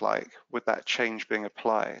would look like with that change being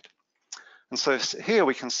applied. And so here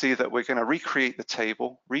we can see that we're going to recreate the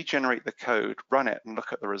table, regenerate the code, run it, and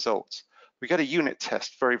look at the results. We get a unit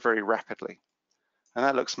test very, very rapidly. And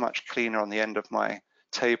that looks much cleaner on the end of my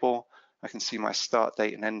table. I can see my start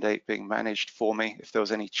date and end date being managed for me if there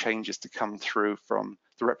was any changes to come through from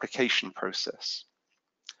the replication process.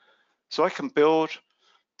 So I can build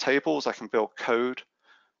tables, I can build code.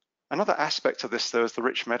 Another aspect of this, though, is the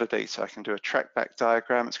rich metadata. I can do a trackback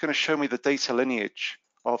diagram. It's going to show me the data lineage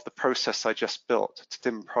of the process I just built to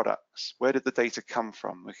DIM products. Where did the data come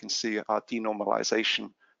from? We can see our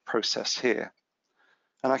denormalization process here.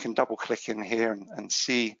 And I can double click in here and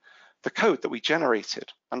see the code that we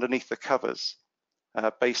generated underneath the covers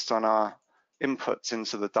based on our inputs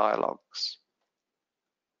into the dialogues.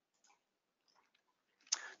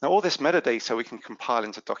 Now, all this metadata we can compile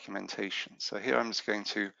into documentation. So here I'm just going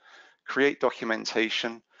to create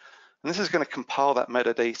documentation, and this is going to compile that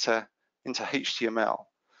metadata into HTML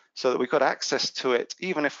so that we've got access to it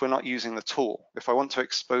even if we're not using the tool. If I want to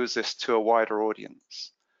expose this to a wider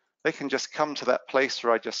audience, they can just come to that place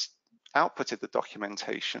where I just outputted the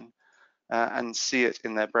documentation and see it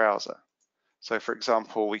in their browser. So for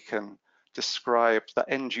example, we can describe the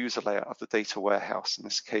end user layer of the data warehouse, in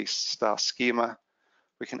this case, star schema.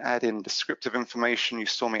 We can add in descriptive information. You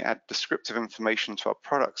saw me add descriptive information to our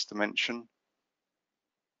products dimension.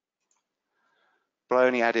 But I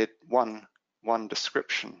only added one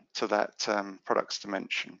description to that products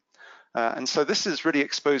dimension. And so this is really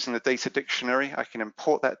exposing the data dictionary. I can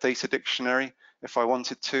import that data dictionary if I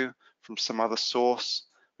wanted to from some other source.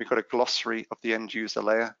 We've got a glossary of the end user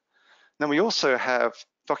layer. Then we also have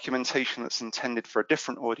documentation that's intended for a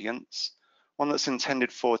different audience, one that's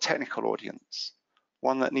intended for a technical audience,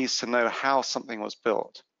 one that needs to know how something was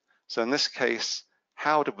built. So in this case,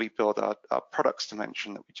 how did we build our products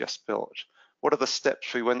dimension that we just built? What are the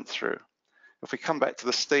steps we went through? If we come back to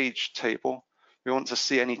the stage table, we want to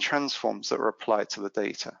see any transforms that were applied to the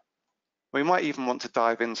data. We might even want to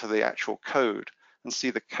dive into the actual code and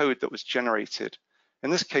see the code that was generated. In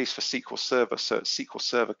this case for SQL Server, so it's SQL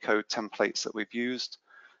Server code templates that we've used.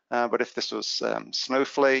 But if this was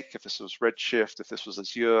Snowflake, if this was Redshift, if this was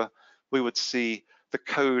Azure, we would see the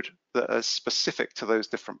code that is specific to those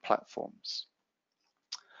different platforms.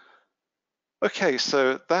 Okay,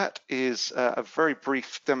 so that is a very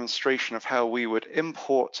brief demonstration of how we would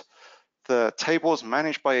import the tables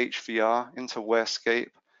managed by HVR into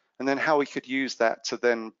WhereScape, and then how we could use that to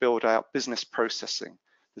then build out business processing,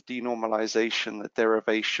 the denormalization, the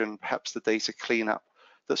derivation, perhaps the data cleanup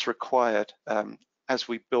that's required as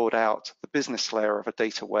we build out the business layer of a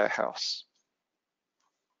data warehouse.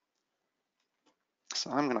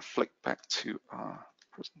 So I'm going to flick back to our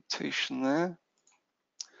presentation there.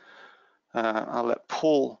 I'll let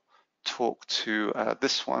Paul talk to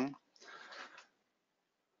this one.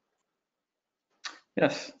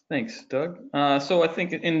 Yes, thanks, Doug. So I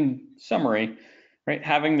think in summary, right,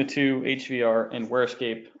 having the two HVR and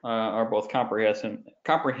WhereScape are both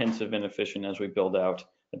comprehensive and efficient as we build out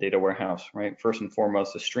a data warehouse, right? First and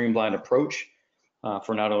foremost, a streamlined approach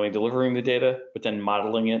for not only delivering the data, but then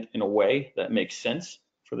modeling it in a way that makes sense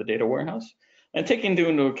for the data warehouse, and taking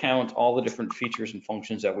into account all the different features and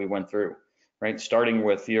functions that we went through, right? Starting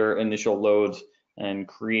with your initial loads and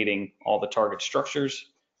creating all the target structures,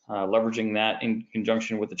 leveraging that in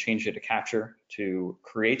conjunction with the change data capture to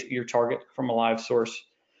create your target from a live source,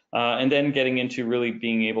 and then getting into really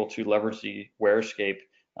being able to leverage the WhereScape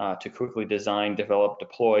to quickly design, develop,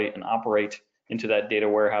 deploy, and operate into that data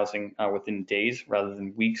warehousing within days rather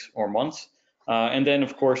than weeks or months. And then,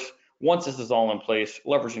 of course, once this is all in place,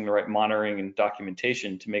 leveraging the right monitoring and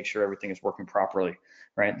documentation to make sure everything is working properly,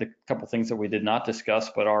 right? The couple things that we did not discuss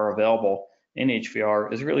but are available in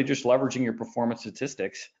HVR is really just leveraging your performance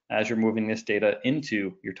statistics as you're moving this data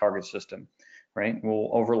into your target system, right? We'll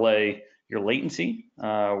overlay your latency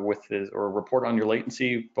with this, or report on your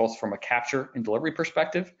latency, both from a capture and delivery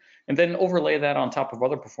perspective, and then overlay that on top of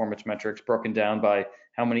other performance metrics broken down by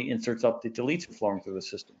how many inserts, updates, deletes are flowing through the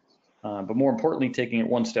system. But more importantly, taking it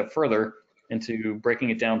one step further into breaking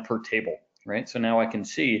it down per table, right? So now I can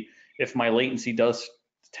see if my latency does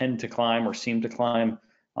tend to climb or seem to climb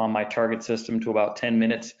on my target system to about 10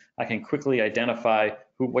 minutes, I can quickly identify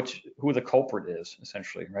who the culprit is,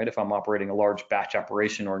 essentially, right? If I'm operating a large batch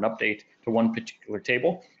operation or an update to one particular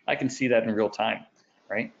table, I can see that in real time,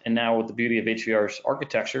 right? And now with the beauty of HVR's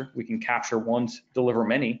architecture, we can capture once, deliver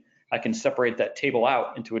many. I can separate that table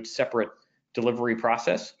out into its separate delivery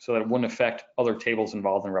process so that it wouldn't affect other tables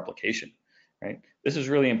involved in replication, right? This is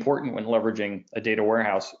really important when leveraging a data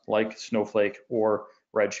warehouse like Snowflake or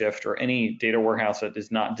Redshift or any data warehouse that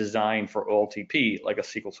is not designed for OLTP like a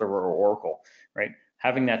SQL Server or Oracle, right?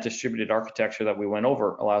 Having that distributed architecture that we went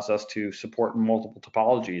over allows us to support multiple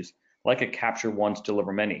topologies like a capture once,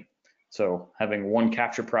 deliver many. So having one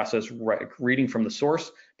capture process reading from the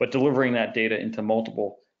source, but delivering that data into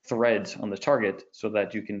multiple threads on the target so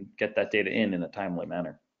that you can get that data in a timely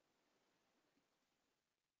manner.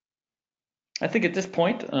 I think at this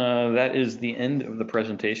point, that is the end of the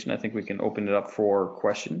presentation. I think we can open it up for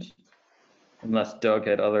questions, unless Doug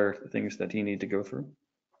had other things that he needed to go through.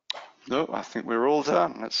 No, I think we're all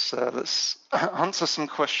done. Let's answer some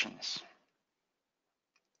questions.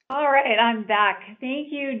 All right, I'm back.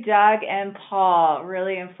 Thank you, Doug and Paul.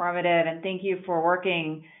 Really informative, and thank you for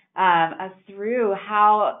working us through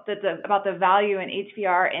how about the value in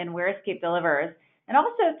HVR and WhereScape delivers. And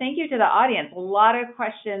also thank you to the audience. A lot of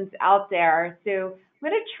questions out there. So I'm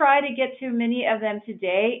going to try to get to many of them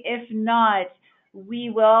today. If not, we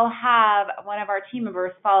will have one of our team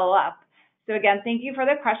members follow up. So again, thank you for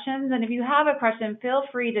the questions. And if you have a question, feel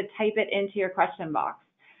free to type it into your question box.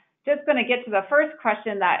 Just going to get to the first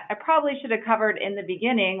question that I probably should have covered in the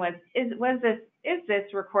beginning was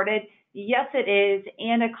this recorded? Yes, it is,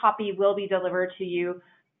 and a copy will be delivered to you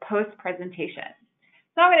post-presentation.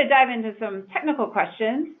 So I'm going to dive into some technical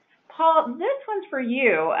questions. Paul, this one's for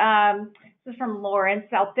you. This is from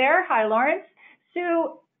Lawrence out there. Hi, Lawrence.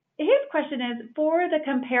 So his question is, for the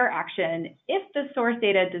compare action, if the source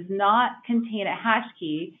data does not contain a hash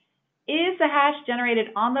key, is the hash generated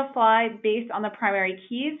on the fly based on the primary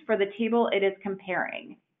keys for the table it is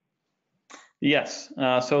comparing? Yes.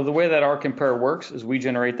 So the way that our compare works is we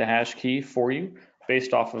generate the hash key for you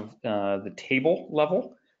based off of the table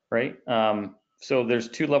level, right? So there's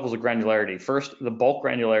two levels of granularity. First, the bulk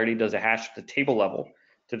granularity does a hash at the table level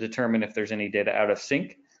to determine if there's any data out of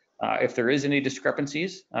sync. If there is any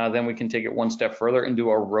discrepancies, then we can take it one step further and do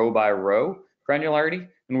a row by row granularity,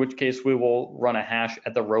 in which case we will run a hash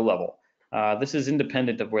at the row level. This is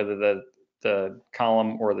independent of whether the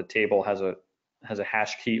column or the table has a has a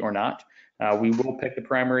hash key or not. We will pick the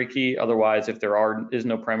primary key. Otherwise, if there is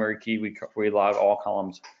no primary key, we log all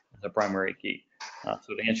columns as a primary key.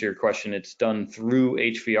 So to answer your question, it's done through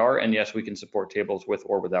HVR, and yes, we can support tables with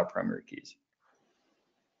or without primary keys.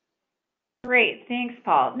 Great, thanks,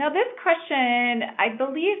 Paul. Now this question, I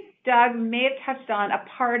believe Doug may have touched on a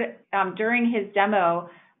part during his demo,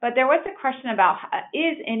 but there was a question about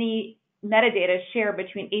is any metadata shared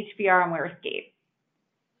between HVR and WhereScape?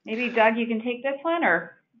 Maybe Doug, you can take this one,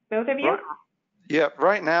 or both of you? Yeah,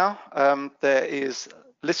 right now there is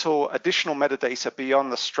little additional metadata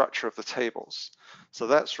beyond the structure of the tables. So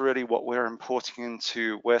that's really what we're importing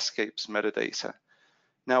into WhereScape's metadata.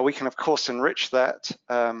 Now we can of course enrich that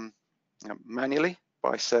manually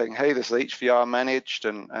by saying, hey, this is HVR managed,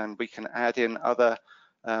 and we can add in other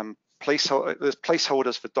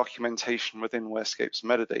placeholders for documentation within WhereScape's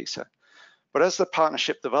metadata. But as the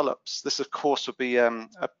partnership develops, this of course will be a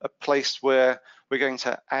place where we're going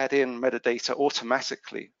to add in metadata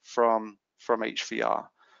automatically from HVR,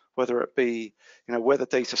 whether it be where the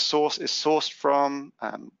data source is sourced from,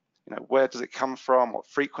 where does it come from, what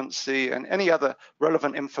frequency, and any other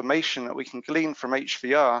relevant information that we can glean from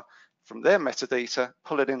HVR from their metadata,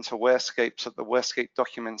 pull it into WhereScape so the WhereScape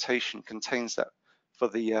documentation contains that for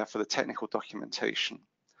the technical documentation.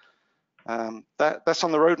 That's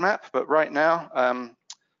on the roadmap, but right now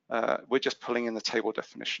we're just pulling in the table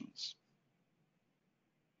definitions.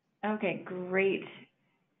 Okay, great.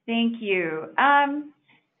 Thank you.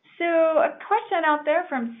 So a question out there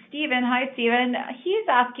from Stephen. Hi, Stephen. He's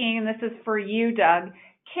asking, and this is for you, Doug,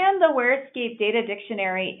 can the WhereScape data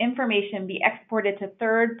dictionary information be exported to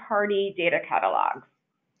third-party data catalogs?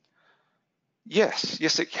 Yes,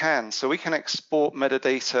 it can. So we can export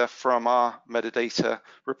metadata from our metadata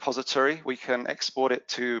repository. We can export it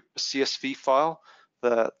to a CSV file,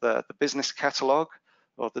 the business catalog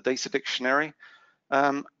or the data dictionary.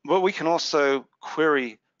 But we can also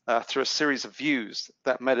query through a series of views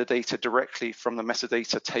that metadata directly from the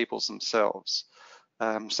metadata tables themselves.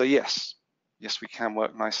 So yes, we can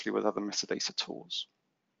work nicely with other metadata tools.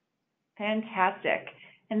 Fantastic.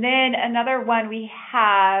 And then another one we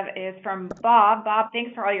have is from Bob. Bob,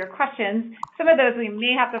 thanks for all your questions. Some of those we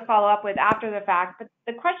may have to follow up with after the fact, but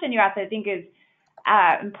the question you asked I think is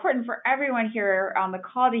important for everyone here on the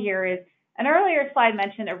call to hear is, an earlier slide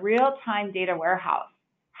mentioned a real-time data warehouse.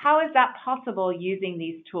 How is that possible using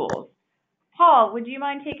these tools? Paul, would you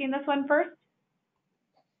mind taking this one first?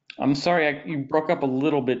 I'm sorry, you broke up a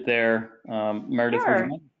little bit there. Meredith, Sure. would you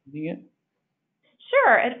mind repeating it?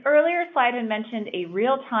 Sure. An earlier slide had mentioned a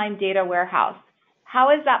real-time data warehouse. How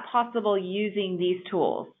is that possible using these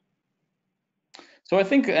tools? So I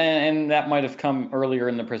think, and that might have come earlier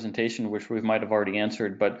in the presentation, which we might have already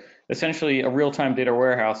answered, but essentially a real-time data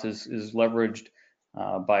warehouse is leveraged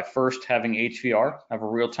by first having HVR, have a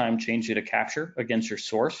real-time change data capture against your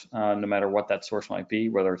source, no matter what that source might be,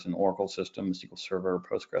 whether it's an Oracle system, a SQL Server,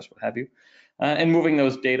 Postgres, what have you, and moving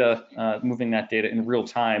that data in real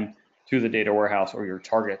time to the data warehouse or your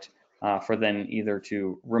target for then either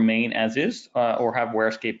to remain as is or have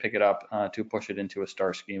WhereScape pick it up to push it into a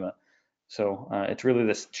star schema. So it's really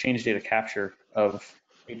this change data capture of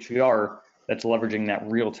HVR that's leveraging that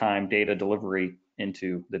real-time data delivery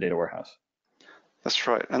into the data warehouse. That's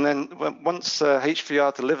right. And then once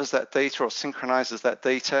HVR delivers that data or synchronizes that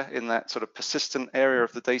data in that sort of persistent area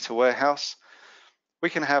of the data warehouse, we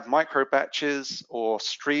can have micro batches or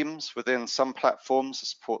streams within some platforms to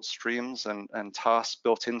support streams and tasks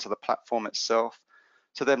built into the platform itself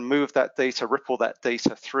to then move that data, ripple that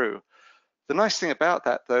data through. The nice thing about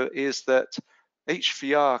that, though, is that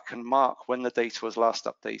HVR can mark when the data was last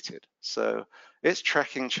updated. So it's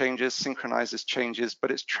tracking changes, synchronizes changes,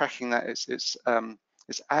 but it's tracking that it's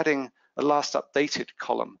adding a last updated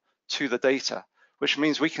column to the data, which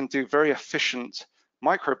means we can do very efficient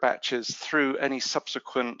micro batches through any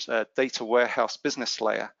subsequent data warehouse business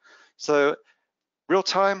layer. So real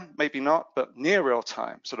time, maybe not, but near real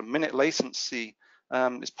time, sort of minute latency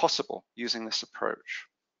is possible using this approach.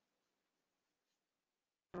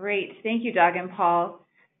 Great, thank you, Doug and Paul.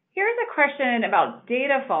 Here's a question about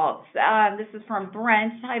data vaults. This is from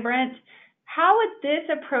Brent. Hi, Brent. How would this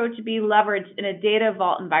approach be leveraged in a data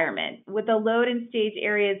vault environment? Would the load and stage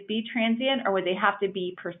areas be transient, or would they have to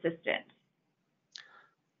be persistent?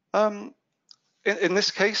 In this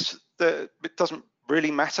case, it doesn't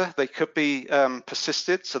really matter. They could be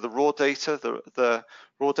persisted. So the raw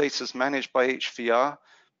data is managed by HVR,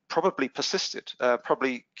 probably persisted,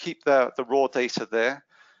 probably keep the raw data there.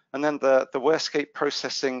 And then the WhereScape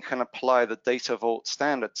processing can apply the data vault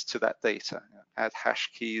standards to that data, add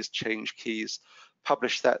hash keys, change keys,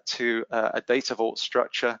 publish that to a data vault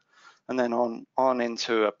structure, and then on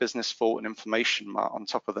into a business vault and information mart on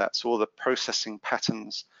top of that. So all the processing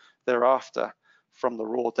patterns thereafter from the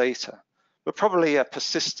raw data, but probably a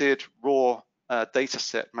persisted raw data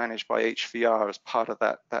set managed by HVR as part of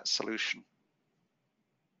that solution.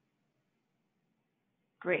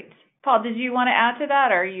 Great. Paul, did you want to add to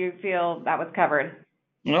that, or you feel that was covered?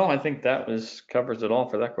 No, I think that covers it all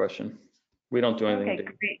for that question. We don't do anything. Okay,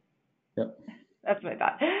 great. Yep. That's what I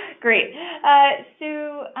thought. Great.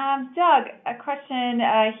 Doug, a question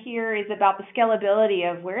here is about the scalability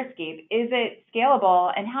of WhereScape. Is it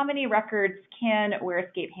scalable, and how many records can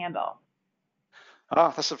WhereScape handle?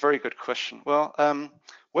 That's a very good question. Well,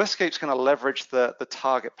 WhereScape's going to leverage the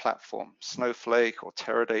target platform, Snowflake or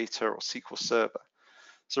Teradata or SQL Server.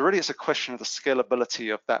 So really it's a question of the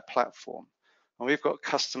scalability of that platform. And we've got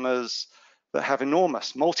customers that have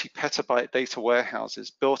enormous multi-petabyte data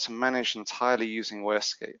warehouses built and managed entirely using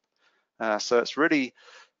WhereScape. So it's really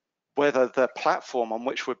whether the platform on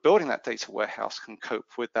which we're building that data warehouse can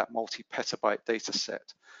cope with that multi-petabyte data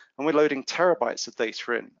set. And we're loading terabytes of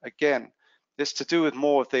data in. Again, it's to do with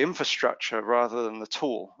more of the infrastructure rather than the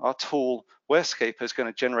tool. Our tool, WhereScape, is going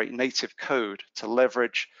to generate native code to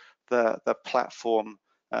leverage the platform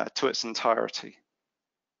to its entirety.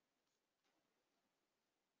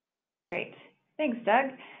 Great. Thanks,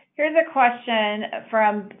 Doug. Here's a question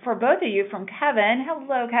for both of you from Kevin.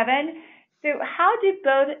 Hello, Kevin. So how do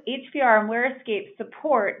both HVR and WhereScape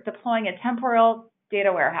support deploying a temporal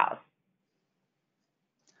data warehouse?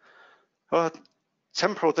 Well,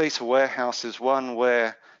 temporal data warehouse is one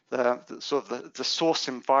where the source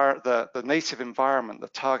environment, the native environment, the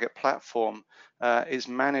target platform is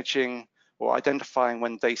managing or identifying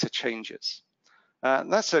when data changes.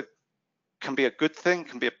 Can be a good thing,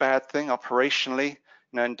 can be a bad thing operationally.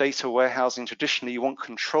 In data warehousing, traditionally, you want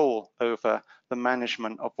control over the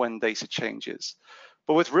management of when data changes.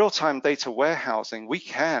 But with real-time data warehousing, we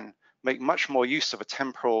can make much more use of a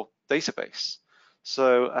temporal database.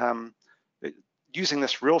 So using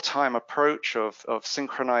this real-time approach of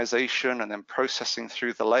synchronization and then processing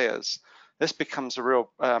through the layers, this becomes a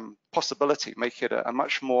real possibility, make it a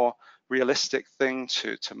much more realistic thing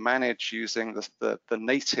to manage using the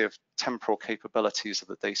native temporal capabilities of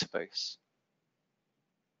the database.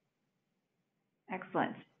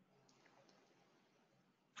 Excellent.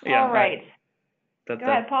 Yeah, all right. Go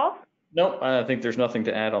ahead, Paul. Nope, I think there's nothing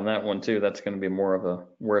to add on that one too. That's going to be more of a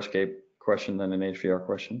WhereScape question than an HVR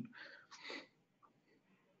question.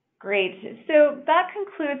 Great. So that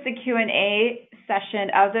concludes the Q&A session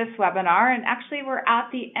of this webinar. And actually, we're at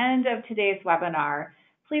the end of today's webinar.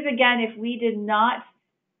 Please, again, if we did not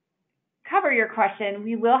cover your question,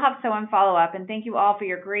 we will have someone follow up. And thank you all for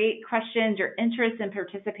your great questions, your interest and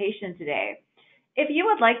participation today. If you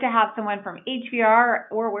would like to have someone from HVR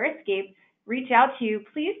or WhereScape reach out to you,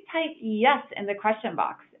 please type yes in the question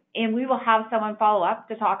box, and we will have someone follow up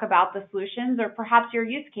to talk about the solutions or perhaps your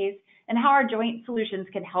use case and how our joint solutions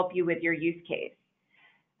can help you with your use case.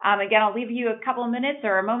 Again, I'll leave you a couple of minutes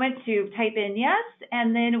or a moment to type in yes,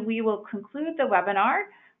 and then we will conclude the webinar.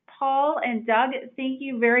 Paul and Doug, thank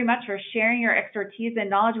you very much for sharing your expertise and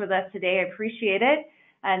knowledge with us today. I appreciate it,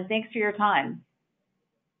 and thanks for your time.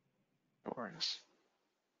 No worries.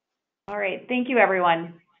 All right. Thank you,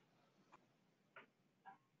 everyone.